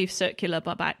 then it's going to be circular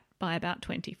by about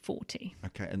 2040.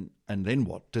 Okay, and then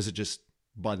what? Does it just,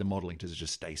 by the modelling, does it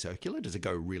just stay circular? Does it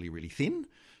go really, really thin?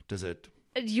 Does it...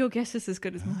 Your guess is as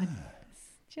good as mine.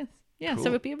 Cool. So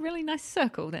it would be a really nice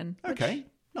circle then. Okay.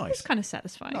 Nice. It's kind of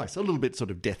satisfying. Nice. A little bit sort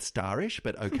of Death Star-ish,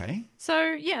 but okay.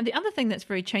 So, yeah, the other thing that's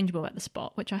very changeable about the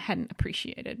spot, which I hadn't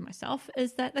appreciated myself,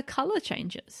 is that the colour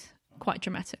changes quite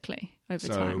dramatically over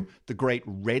time. So the Great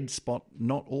Red Spot,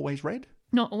 not always red?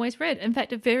 Not always red. In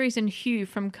fact, it varies in hue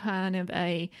from kind of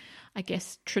a, I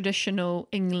guess, traditional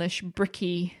English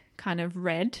bricky kind of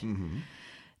red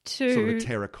to... sort of a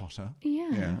terracotta.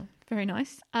 Yeah. Very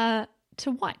nice. To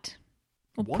white.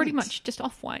 Or pretty much just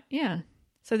off-white, yeah.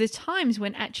 So there's times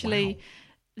when actually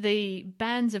the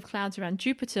bands of clouds around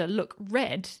Jupiter look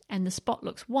red and the spot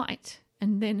looks white.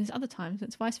 And then there's other times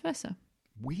it's vice versa.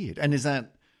 Weird. And is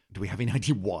that, do we have any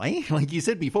idea why? Like you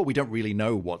said before, we don't really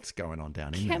know what's going on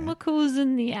down in there. Chemicals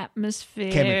in the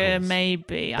atmosphere,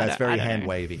 maybe. That's very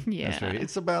hand-wavy. Yeah.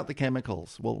 It's about the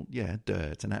chemicals. Well, yeah,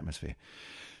 it's an atmosphere.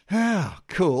 Ah,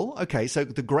 cool. Okay, so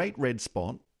the Great Red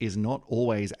Spot is not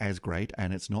always as great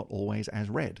and it's not always as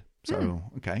red. So,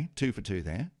 okay, 2 for 2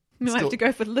 there. We might have to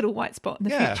go for the little white spot in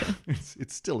the future.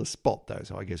 It's still a spot, though,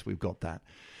 so I guess we've got that.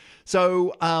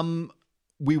 So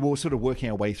we were sort of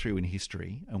working our way through in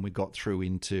history, and we got through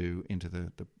into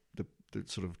the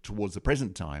sort of towards the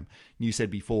present time. You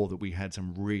said before that we had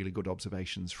some really good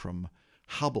observations from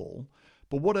Hubble,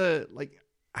 but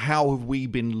how have we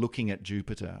been looking at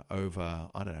Jupiter over,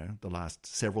 I don't know, the last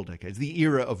several decades, the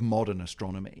era of modern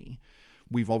astronomy?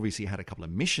 We've obviously had a couple of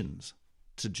missions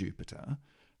to Jupiter.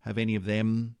 Have any of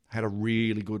them had a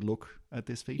really good look at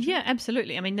this feature? Yeah,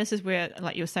 absolutely. I mean, this is where,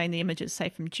 like you were saying, the images, say,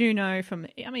 from Juno,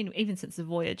 even since the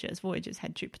Voyagers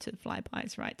had Jupiter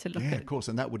flybys, right, to look at. Yeah, of course,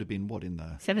 and that would have been, what, in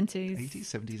the 70s? 80s,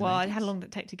 70s, Well, 80s? how long did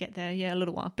it take to get there? Yeah, a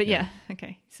little while. But yeah,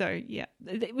 okay. So, yeah,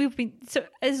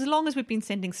 as long as we've been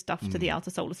sending stuff to the outer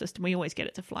solar system, we always get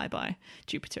it to fly by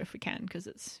Jupiter if we can, because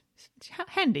it's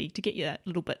handy to get you that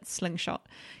little bit slingshot.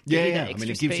 Yeah. I mean,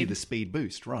 it gives you the speed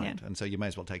boost, right? Yeah. And so you may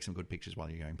as well take some good pictures while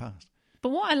you're going past. But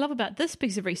what I love about this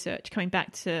piece of research, coming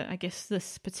back to, I guess,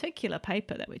 this particular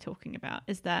paper that we're talking about,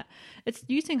 is that it's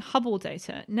using Hubble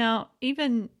data. Now,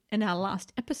 even in our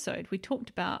last episode, we talked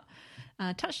about,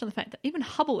 touched on the fact that even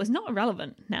Hubble is not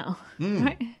irrelevant now,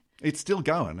 right? It's still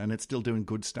going and it's still doing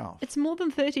good stuff. It's more than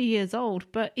 30 years old,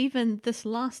 but even this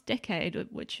last decade,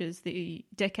 which is the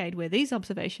decade where these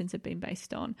observations have been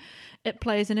based on, it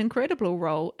plays an incredible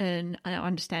role in our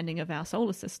understanding of our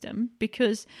solar system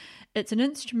because it's an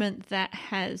instrument that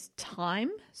has time,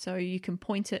 so you can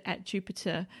point it at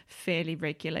Jupiter fairly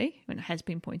regularly, and it has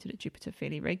been pointed at Jupiter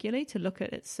fairly regularly to look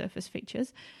at its surface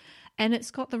features, and it's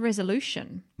got the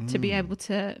resolution to be able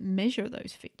to measure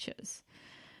those features.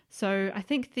 So I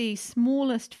think the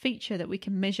smallest feature that we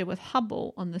can measure with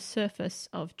Hubble on the surface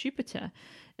of Jupiter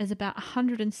is about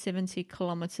 170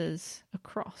 kilometers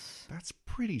across. That's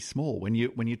pretty small. When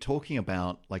you're talking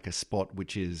about like a spot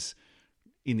which is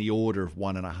in the order of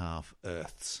 1.5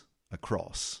 Earths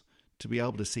across, to be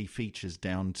able to see features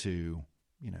down to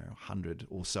 100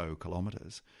 or so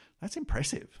kilometers, that's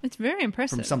impressive. It's very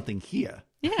impressive. From something here.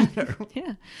 Yeah,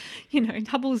 yeah.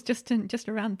 Hubble's just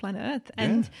around planet Earth.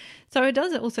 And so it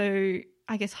does also,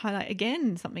 I guess, highlight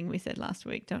again something we said last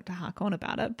week, don't to hark on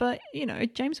about it, but,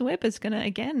 James Webb is going to,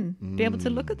 again, be able to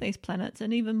look at these planets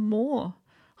in even more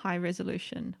high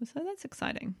resolution. So that's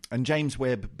exciting. And James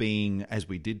Webb being, as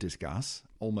we did discuss,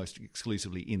 almost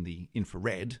exclusively in the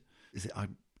infrared,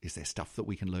 is there stuff that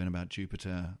we can learn about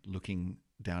Jupiter looking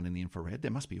down in the infrared? There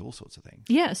must be all sorts of things.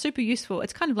 Yeah, super useful.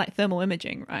 It's kind of like thermal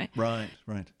imaging, right? Right.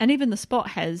 And even the spot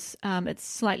has, it's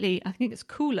slightly, I think it's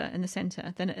cooler in the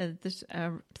center than it is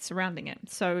surrounding it.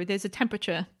 So there's a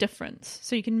temperature difference.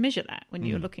 So you can measure that when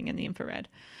you're looking in the infrared,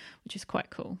 which is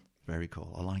quite cool. Very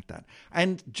cool. I like that.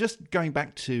 And just going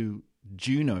back to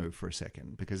Juno for a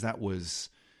second, because that was,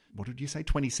 what did you say,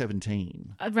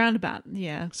 2017? Around about,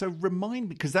 yeah. So remind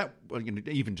me, because that,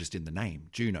 even just in the name,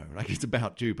 Juno, like it's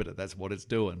about Jupiter, that's what it's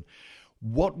doing.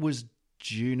 What was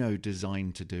Juno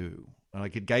designed to do?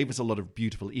 Like it gave us a lot of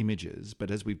beautiful images,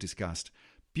 but as we've discussed,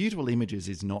 beautiful images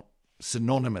is not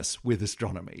synonymous with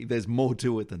astronomy. There's more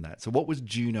to it than that. So what was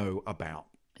Juno about?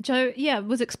 So,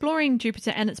 was exploring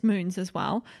Jupiter and its moons as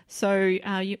well. So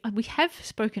we have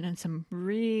spoken in some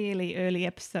really early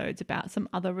episodes about some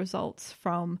other results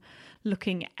from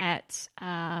looking at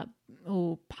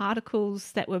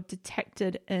particles that were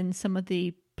detected in some of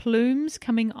the plumes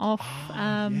coming off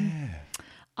Io,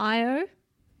 I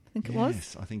think it was.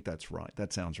 Yes, I think that's right.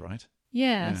 That sounds right.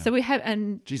 Yeah, so we have,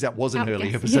 and geez, that was an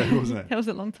early episode, wasn't it? That was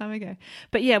a long time ago.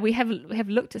 But yeah, we have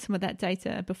looked at some of that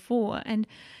data before, and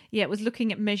it was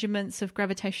looking at measurements of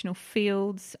gravitational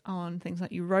fields on things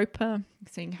like Europa,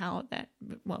 seeing how that,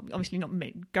 well, obviously not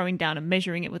going down and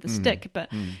measuring it with a stick, but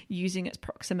using its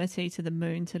proximity to the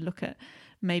moon to look at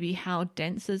maybe how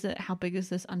dense is it, how big is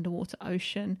this underwater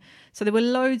ocean. So there were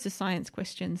loads of science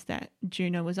questions that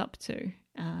Juno was up to.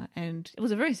 And it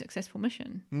was a very successful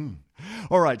mission.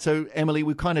 All right. So, Emily,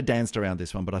 we've kind of danced around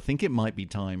this one, but I think it might be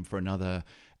time for another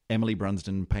Emily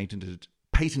Brunsden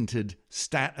patented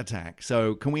stat attack.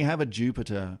 So can we have a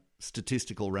Jupiter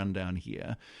statistical rundown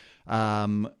here?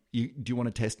 Do you want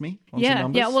to test me on some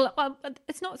numbers? Yeah, well,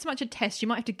 it's not so much a test. You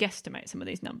might have to guesstimate some of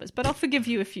these numbers, but I'll forgive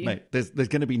you if you... Mate, there's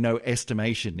going to be no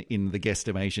estimation in the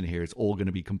guesstimation here. It's all going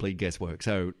to be complete guesswork.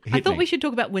 So I thought we should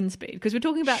talk about wind speed, because we're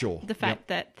talking about the fact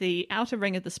that the outer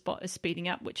ring of the spot is speeding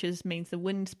up, which means the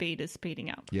wind speed is speeding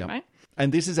up, right?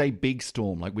 And this is a big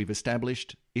storm. Like we've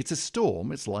established, it's a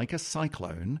storm. It's like a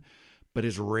cyclone, but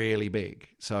it's really big.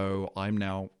 So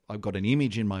I've got an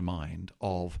image in my mind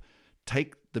of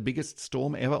take the biggest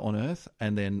storm ever on Earth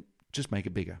and then just make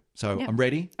it bigger. So I'm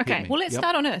ready. Okay, well, let's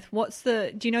start on Earth.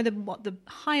 Do you know what the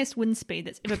highest wind speed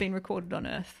that's ever been recorded on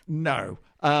Earth? No.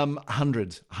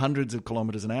 Hundreds of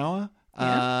kilometers an hour.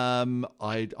 Yeah.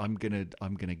 I'm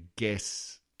gonna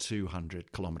guess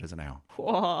 200 kilometers an hour.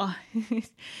 Whoa.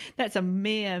 That's a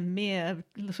mere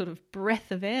sort of breath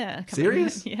of air.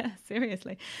 Serious? Yeah,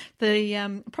 seriously.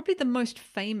 The probably the most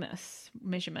famous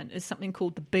measurement is something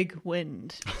called the Big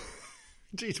Wind.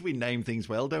 Geez, we name things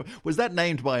well, don't we? Was that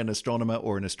named by an astronomer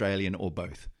or an Australian or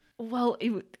both? Well,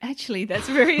 actually, that's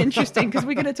very interesting because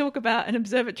we're going to talk about an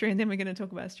observatory and then we're going to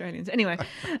talk about Australians. Anyway,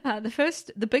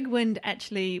 the Big Wind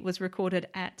actually was recorded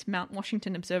at Mount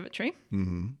Washington Observatory,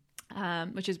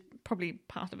 which is probably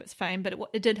part of its fame, but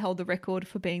it did hold the record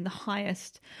for being the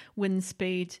highest wind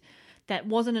speed that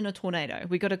wasn't in a tornado.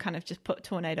 We got to kind of just put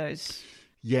tornadoes...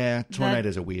 Yeah,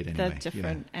 tornadoes are weird anyway. They're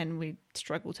different, and we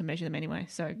struggle to measure them anyway.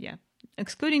 So, yeah,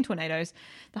 excluding tornadoes,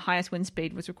 the highest wind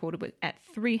speed was recorded at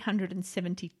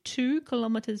 372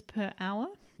 kilometers per hour.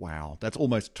 Wow, that's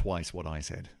almost twice what I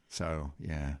said. So,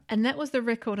 yeah. And that was the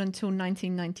record until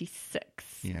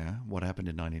 1996. Yeah. What happened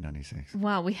in 1996?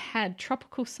 Wow, we had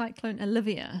Tropical Cyclone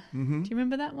Olivia. Mm-hmm. Do you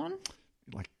remember that one?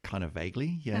 Like kind of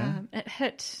vaguely, yeah. It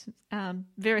hit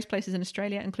various places in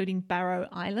Australia, including Barrow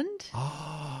Island.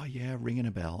 Oh, yeah, ringing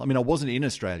a bell. I mean, I wasn't in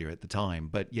Australia at the time,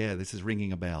 but yeah, this is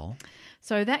ringing a bell.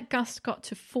 So that gust got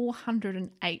to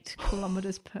 408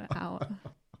 kilometres per hour.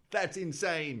 That's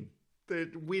insane. The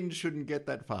wind shouldn't get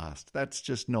that fast. That's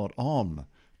just not on.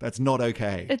 That's not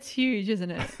okay. It's huge,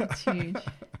 isn't it? It's huge.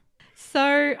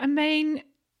 So, I mean,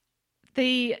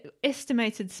 the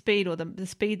estimated speed, or the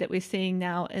speed that we're seeing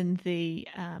now in the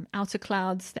outer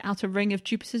clouds, the outer ring of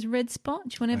Jupiter's red spot.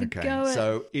 Do you want to have a go?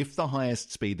 So if the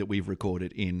highest speed that we've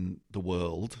recorded in the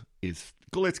world is,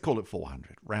 let's call it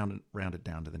 400, round it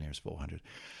down to the nearest 400.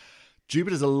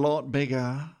 Jupiter's a lot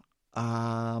bigger,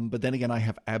 but then again, I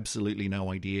have absolutely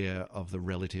no idea of the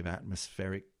relative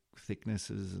atmospheric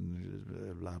thicknesses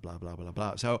and blah, blah, blah, blah,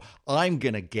 blah. So I'm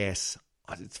going to guess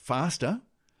it's faster.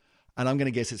 And I'm going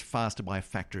to guess it's faster by a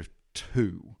factor of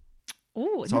 2.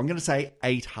 Ooh, so I'm going to say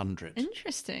 800.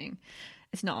 Interesting.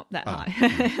 It's not that high.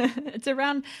 It's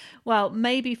around, well,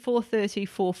 maybe 430,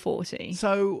 440.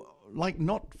 So, like,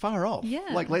 not far off.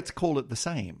 Yeah. Like, let's call it the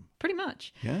same. Pretty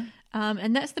much. Yeah.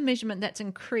 And that's the measurement that's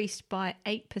increased by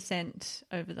 8%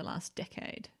 over the last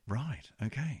decade. Right.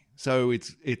 Okay. So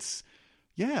it's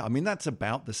yeah, I mean, that's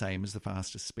about the same as the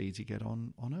fastest speeds you get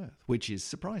on Earth, which is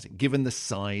surprising, given the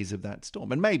size of that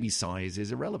storm. And maybe size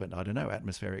is irrelevant. I don't know.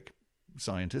 Atmospheric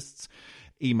scientists,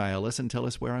 email us and tell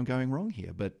us where I'm going wrong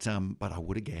here. But I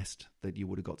would have guessed that you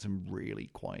would have got some really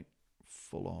quite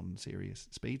full-on serious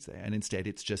speeds there. And instead,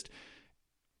 it's just,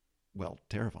 well,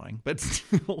 terrifying, but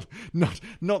still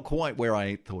not quite where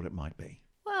I thought it might be.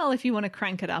 Well, if you want to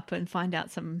crank it up and find out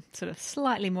some sort of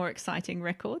slightly more exciting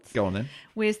records. Go on then.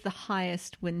 Where's the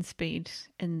highest wind speed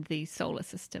in the solar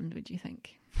system, would you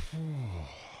think? Well,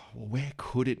 where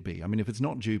could it be? I mean, if it's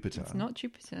not Jupiter. It's not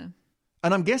Jupiter.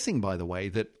 And I'm guessing, by the way,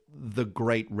 that the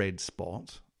Great Red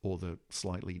Spot, or the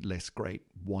slightly less great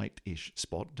white-ish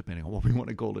spot, depending on what we want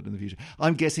to call it in the future,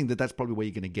 I'm guessing that that's probably where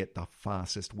you're going to get the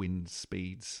fastest wind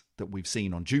speeds that we've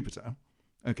seen on Jupiter.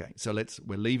 Okay, so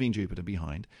we're leaving Jupiter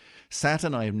behind.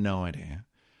 Saturn, I have no idea.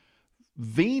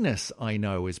 Venus, I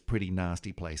know, is a pretty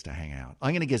nasty place to hang out.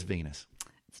 I'm going to guess Venus.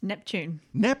 It's Neptune.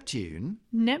 Neptune?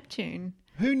 Neptune.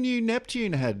 Who knew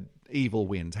Neptune had evil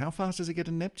winds? How fast does it get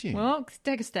to Neptune? Well,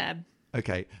 take a stab.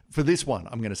 Okay, for this one,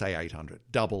 I'm going to say 800.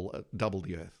 Double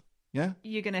the Earth. Yeah?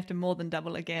 You're going to have to more than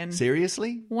double again.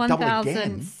 Seriously?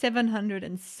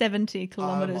 1,770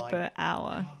 kilometres per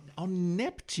hour. On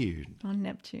Neptune. On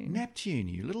Neptune. Neptune,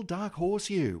 you little dark horse,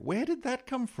 you. Where did that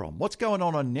come from? What's going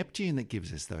on Neptune that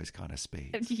gives us those kind of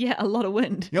speeds? Yeah, a lot of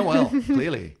wind. Yeah, well,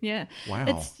 clearly. Yeah. Wow.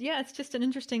 It's just an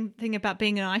interesting thing about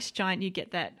being an ice giant. You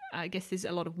get that, I guess there's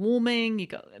a lot of warming. You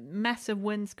got massive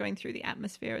winds going through the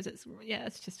atmosphere.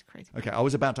 It's just crazy. Okay, I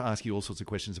was about to ask you all sorts of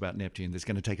questions about Neptune. That's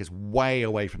going to take us way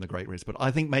away from the Great Red Spot.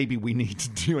 I think maybe we need to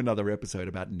do another episode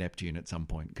about Neptune at some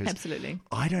point. Absolutely.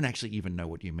 I don't actually even know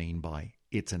what you mean by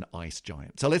it's an ice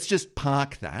giant. So let's just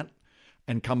park that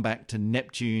and come back to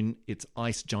Neptune, its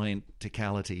ice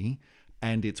gianticality,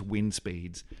 and its wind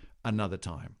speeds another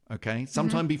time, okay?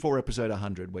 Sometime before episode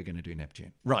 100, we're going to do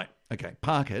Neptune. Right, okay,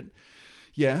 park it.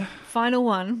 Yeah. Final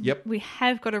one. Yep. We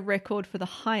have got a record for the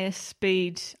highest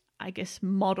speed, I guess,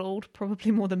 modelled,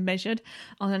 probably more than measured,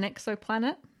 on an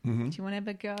exoplanet. Mm-hmm. Do you want to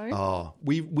ever go? Oh,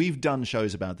 we've done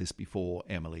shows about this before,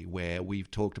 Emily, where we've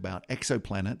talked about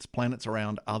exoplanets, planets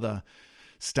around other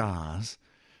stars,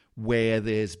 where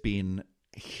there's been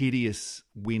hideous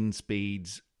wind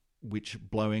speeds which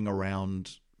blowing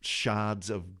around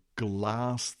shards of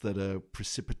glass that are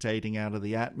precipitating out of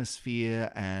the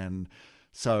atmosphere. And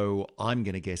so I'm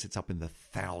going to guess it's up in the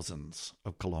thousands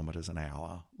of kilometers an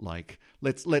hour. Like,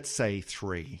 let's say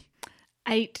 3.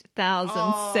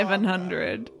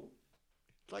 8,700.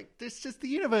 Like, the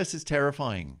universe is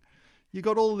terrifying. You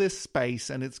got all this space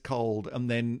and it's cold, and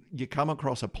then you come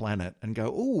across a planet and go,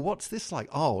 oh, what's this like?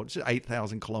 Oh, it's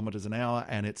 8,000 kilometers an hour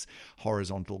and it's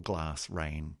horizontal glass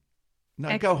rain.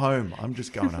 No, go home. I'm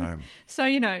just going home. So,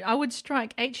 I would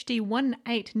strike HD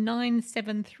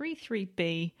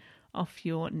 189733B off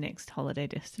your next holiday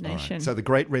destination. Right. So the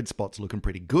Great Red Spot's looking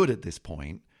pretty good at this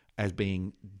point as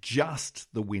being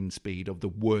just the wind speed of the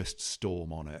worst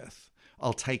storm on Earth.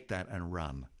 I'll take that and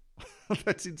run.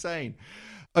 That's insane.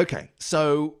 Okay,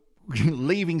 so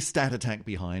leaving Stat Attack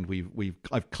behind,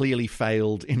 I've clearly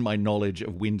failed in my knowledge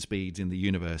of wind speeds in the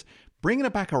universe. Bringing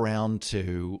it back around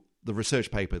to the research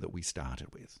paper that we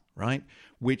started with, right?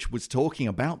 Which was talking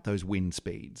about those wind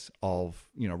speeds of,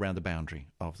 around the boundary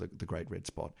of the Great Red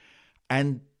Spot.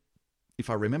 And if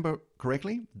I remember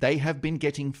correctly, they have been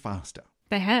getting faster.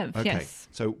 They have, okay. Yes.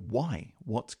 So why?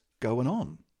 What's going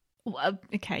on? Well,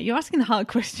 okay, you're asking the hard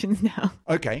questions now.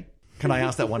 Okay. Can I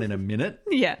ask that one in a minute?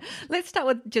 Yeah. Let's start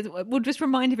with, we'll just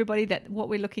remind everybody that what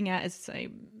we're looking at is, say,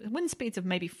 wind speeds of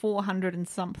maybe 400 and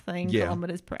something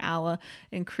kilometers per hour,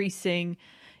 increasing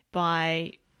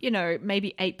by,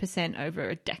 maybe 8% over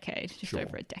a decade, just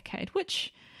over a decade,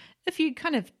 which, if you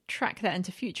kind of track that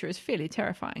into future, is fairly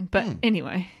terrifying. But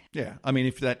anyway. Yeah. I mean,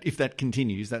 if that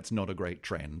continues, that's not a great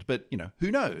trend. But, who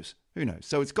knows? Who knows?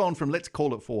 So it's gone from let's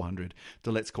call it 400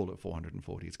 to let's call it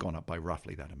 440. It's gone up by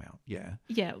roughly that amount. Yeah.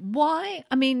 Yeah. Why?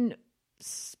 I mean,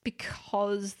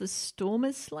 because the storm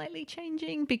is slightly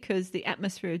changing, because the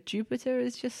atmosphere of Jupiter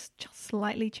is just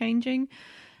slightly changing.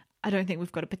 I don't think we've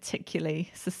got a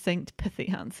particularly succinct, pithy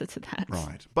answer to that.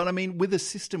 Right. But I mean, with a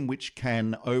system which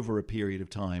can, over a period of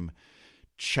time,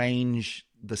 change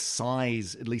the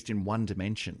size, at least in one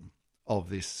dimension, of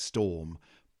this storm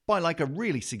by like a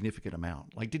really significant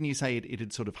amount. Like, didn't you say it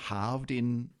had sort of halved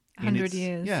in 100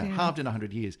 years? Yeah, halved in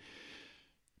 100 years.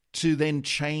 To then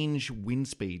change wind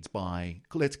speeds by,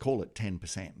 let's call it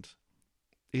 10%,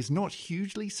 is not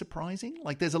hugely surprising.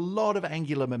 Like, there's a lot of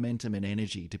angular momentum and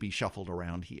energy to be shuffled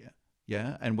around here.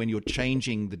 Yeah. And when you're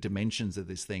changing the dimensions of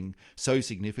this thing so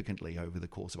significantly over the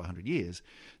course of 100 years,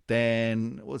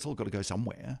 then, it's all got to go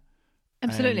somewhere.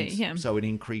 Absolutely. And yeah. So an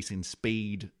increase in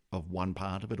speed of one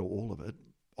part of it or all of it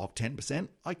of 10%,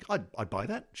 I'd buy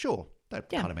that. Sure. That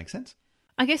kind of makes sense.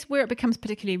 I guess where it becomes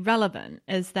particularly relevant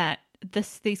is that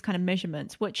these kind of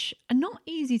measurements, which are not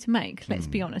easy to make, let's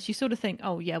be honest. You sort of think,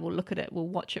 oh, yeah, we'll look at it, we'll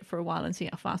watch it for a while and see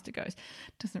how fast it goes.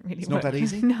 Doesn't really work. It's not that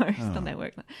easy? No, it's not that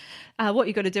work. What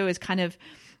you've got to do is kind of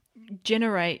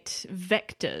generate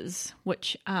vectors,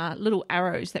 which are little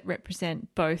arrows that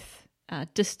represent both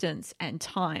distance and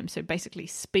time, so basically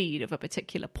speed of a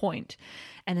particular point.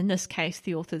 And in this case,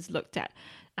 the authors looked at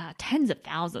tens of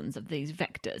thousands of these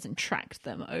vectors and tracked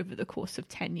them over the course of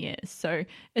 10 years. So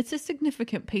it's a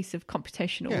significant piece of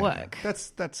computational work.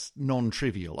 That's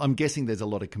non-trivial. I'm guessing there's a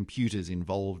lot of computers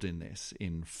involved in this,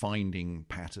 in finding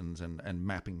patterns and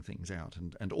mapping things out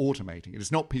and automating it.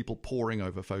 It's not people poring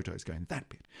over photos going, that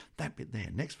bit there,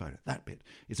 next photo, that bit.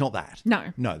 It's not that.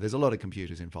 No, there's a lot of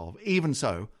computers involved. Even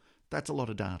so, that's a lot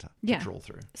of data to draw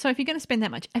through. So if you're going to spend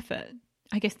that much effort,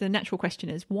 I guess the natural question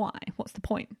is why? What's the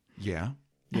point? Yeah.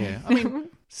 I mean,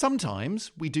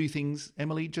 sometimes we do things,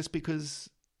 Emily, just because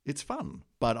it's fun.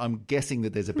 But I'm guessing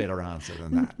that there's a better answer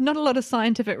than that. Not a lot of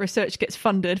scientific research gets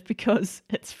funded because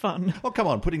it's fun. Oh, come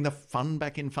on. Putting the fun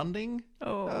back in funding?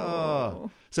 Oh.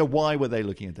 So why were they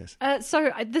looking at this?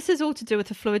 So this is all to do with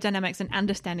the fluid dynamics and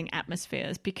understanding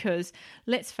atmospheres, because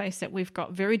let's face it, we've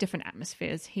got very different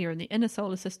atmospheres here in the inner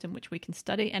solar system, which we can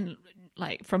study. And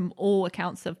like from all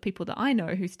accounts of people that I know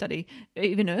who study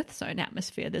even Earth's own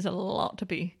atmosphere, there's a lot to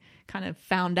be kind of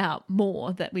found out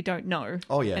more that we don't know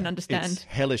and understand. It's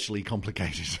hellishly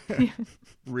complicated.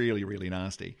 Really, really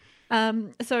nasty.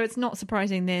 So it's not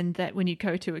surprising then that when you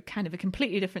go to a kind of a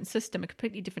completely different system, a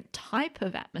completely different type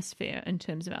of atmosphere in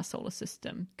terms of our solar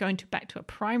system, back to a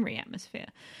primary atmosphere,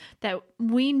 that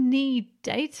we need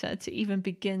data to even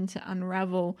begin to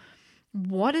unravel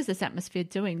what is this atmosphere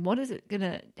doing? How is it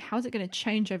going to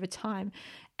change over time?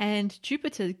 And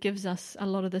Jupiter gives us a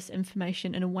lot of this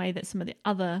information in a way that some of the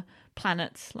other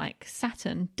planets like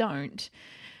Saturn don't,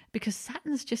 because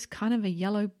Saturn's just kind of a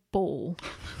yellow ball.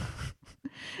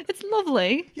 It's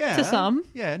lovely to some.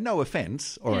 Yeah, no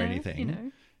offense or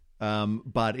anything.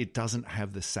 But it doesn't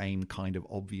have the same kind of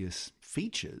obvious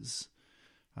features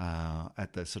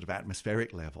at the sort of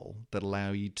atmospheric level that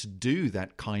allow you to do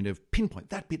that kind of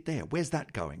pinpoint, that bit there, where's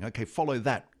that going? Okay, follow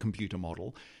that computer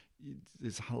model.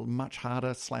 It's much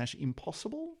harder /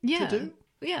 impossible to do.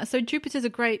 Yeah, so Jupiter's a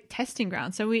great testing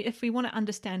ground. So if we want to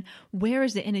understand where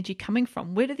is the energy coming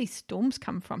from, where do these storms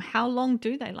come from, how long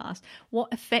do they last,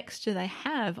 what effects do they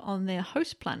have on their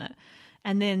host planet?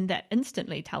 And then that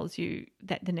instantly tells you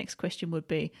that the next question would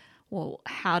be, well,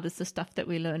 how does the stuff that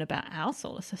we learn about our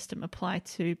solar system apply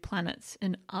to planets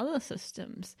in other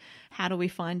systems? How do we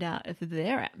find out if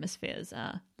their atmospheres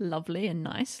are lovely and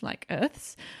nice like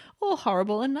Earth's, or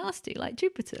horrible and nasty like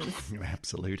Jupiter's?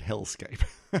 Absolute hellscape.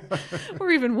 Or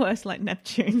even worse like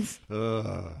Neptune's.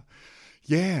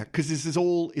 Yeah, because it's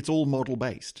all model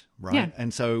based, right? Yeah.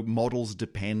 And so models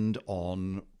depend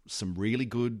on some really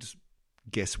good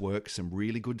guesswork, some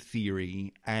really good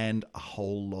theory, and a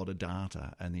whole lot of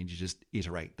data. And then you just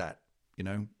iterate that,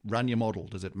 run your model.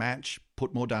 Does it match?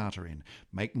 Put more data in,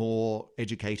 make more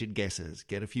educated guesses,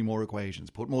 get a few more equations,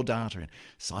 put more data in,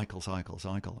 cycle.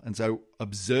 And so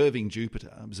observing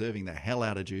the hell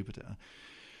out of Jupiter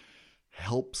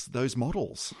helps those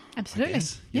models. Absolutely.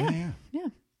 Yeah.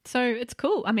 So it's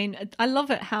cool. I mean, I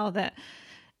love it how that...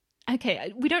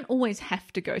 Okay, we don't always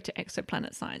have to go to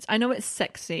exoplanet science. I know it's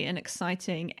sexy and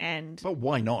exciting and... But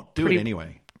why not? Do it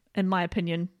anyway. In my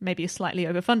opinion, maybe slightly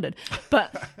overfunded.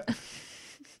 But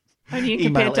only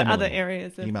compared to other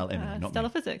areas of stellar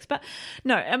physics. But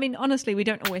no, I mean, honestly, we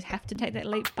don't always have to take that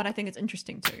leap. But I think it's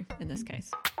interesting too in this case.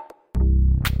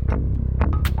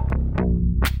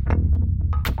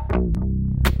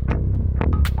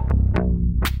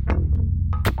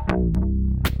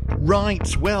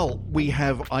 Right. Well, we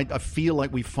have, I feel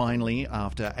like we finally,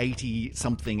 after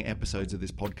 80-something episodes of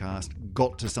this podcast,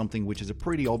 got to something which is a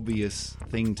pretty obvious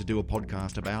thing to do a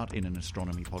podcast about in an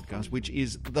astronomy podcast, which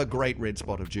is the Great Red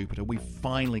Spot of Jupiter. We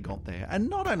finally got there. And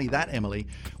not only that, Emily,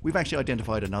 we've actually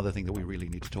identified another thing that we really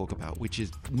need to talk about, which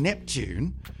is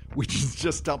Neptune, which is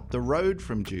just up the road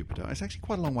from Jupiter. It's actually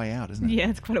quite a long way out, isn't it? Yeah,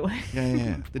 it's quite a way.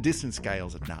 Yeah. The distance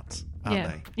scales are nuts, aren't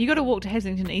they? You got to walk to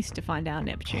Heslington East to find our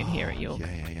Neptune here at York.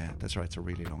 Yeah. That's right. It's a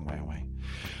really long way away.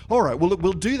 All right. Well, look,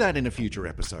 we'll do that in a future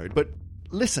episode. But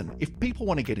listen, if people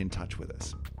want to get in touch with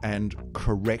us and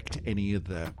correct any of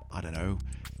the, I don't know,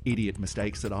 idiot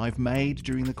mistakes that I've made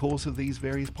during the course of these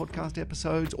various podcast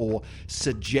episodes, or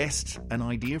suggest an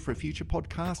idea for a future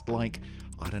podcast, like,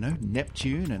 I don't know,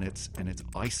 Neptune and its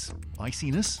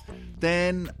iciness,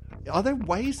 then are there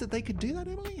ways that they could do that,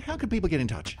 Emily? How could people get in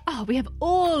touch? Oh, we have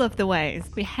all of the ways.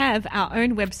 We have our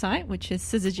own website, which is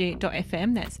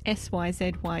syzygy.fm. That's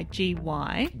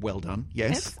SYZYGY. Well done.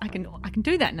 Yes. I can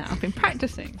do that now. I've been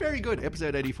practicing. Very good.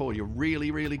 Episode 84. You're really,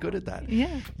 really good at that.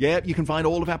 Yeah. Yeah, you can find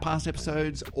all of our past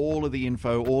episodes, all of the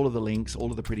info, all of the links,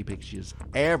 all of the pretty pictures,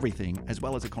 everything, as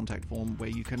well as a contact form where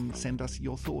you can send us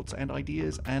your thoughts and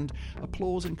ideas and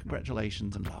applause and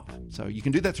congratulations and love. So you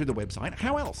can do that through the website.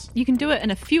 How else? You can do it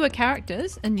in a fewer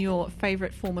characters in your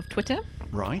favourite form of Twitter.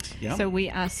 Right, yeah. So we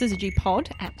are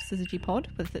SyzygyPod, at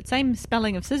SyzygyPod, with the same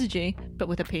spelling of Syzygy, but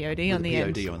with a POD on the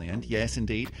end. POD on the end, yes,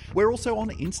 indeed. We're also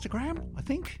on Instagram, I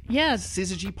think. Yeah.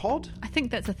 SyzygyPod. I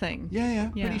think that's a thing.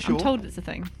 Yeah, pretty sure. I'm told it's a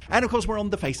thing. And of course, we're on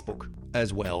the Facebook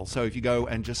as well. So if you go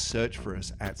and just search for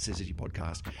us at Syzygy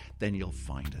Podcast, then you'll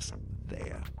find us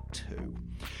there too.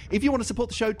 If you want to support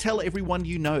the show, tell everyone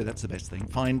you know. That's the best thing.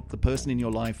 Find the person in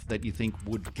your life that you think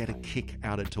would get a kick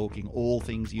out of talking all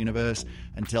things universe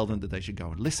and tell them that they should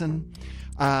go and listen.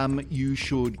 You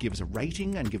should give us a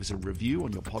rating and give us a review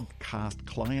on your podcast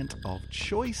client of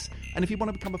choice. And if you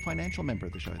want to become a financial member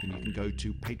of the show, then you can go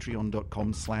to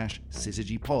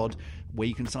patreon.com/syzygypod, where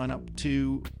you can sign up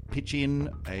to pitch in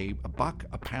a buck,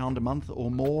 a pound a month or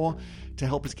more to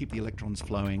help us keep the electrons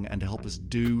flowing and to help us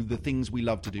do the things we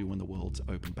love to do when the world's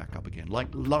opened back up again, like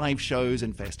live shows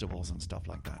and festivals and stuff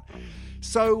like that.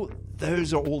 So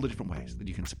those are all the different ways that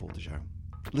you can support the show.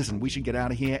 Listen, we should get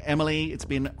out of here. Emily, it's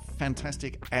been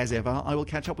fantastic as ever. I will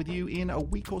catch up with you in a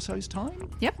week or so's time.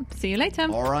 Yep. See you later.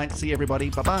 All right. See you,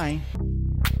 everybody. Bye-bye.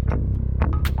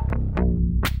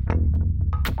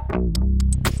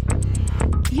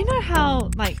 You know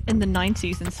how, like, in the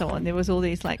 90s and so on, there was all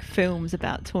these, like, films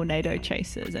about tornado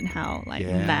chasers and how, like,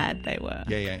 mad they were.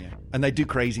 Yeah. And they do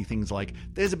crazy things like,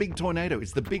 there's a big tornado.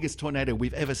 It's the biggest tornado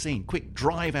we've ever seen. Quick,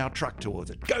 drive our truck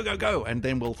towards it. Go, go, go. And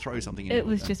then we'll throw something in. It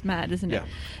was just mad, isn't it?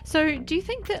 So do you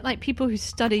think that, like, people who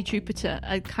study Jupiter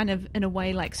are kind of, in a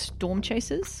way, like storm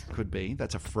chasers? Could be.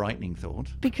 That's a frightening thought.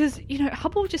 Because, you know,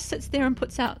 Hubble just sits there and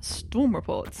puts out storm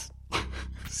reports.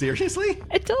 Seriously?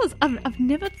 It does. I've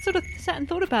never sort of sat and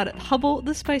thought about it. Hubble,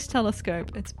 the space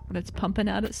telescope, it's pumping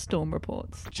out its storm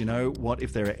reports. Do you know what?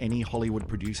 If there are any Hollywood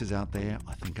producers out there,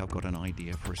 I think I've got an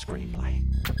idea for a screenplay.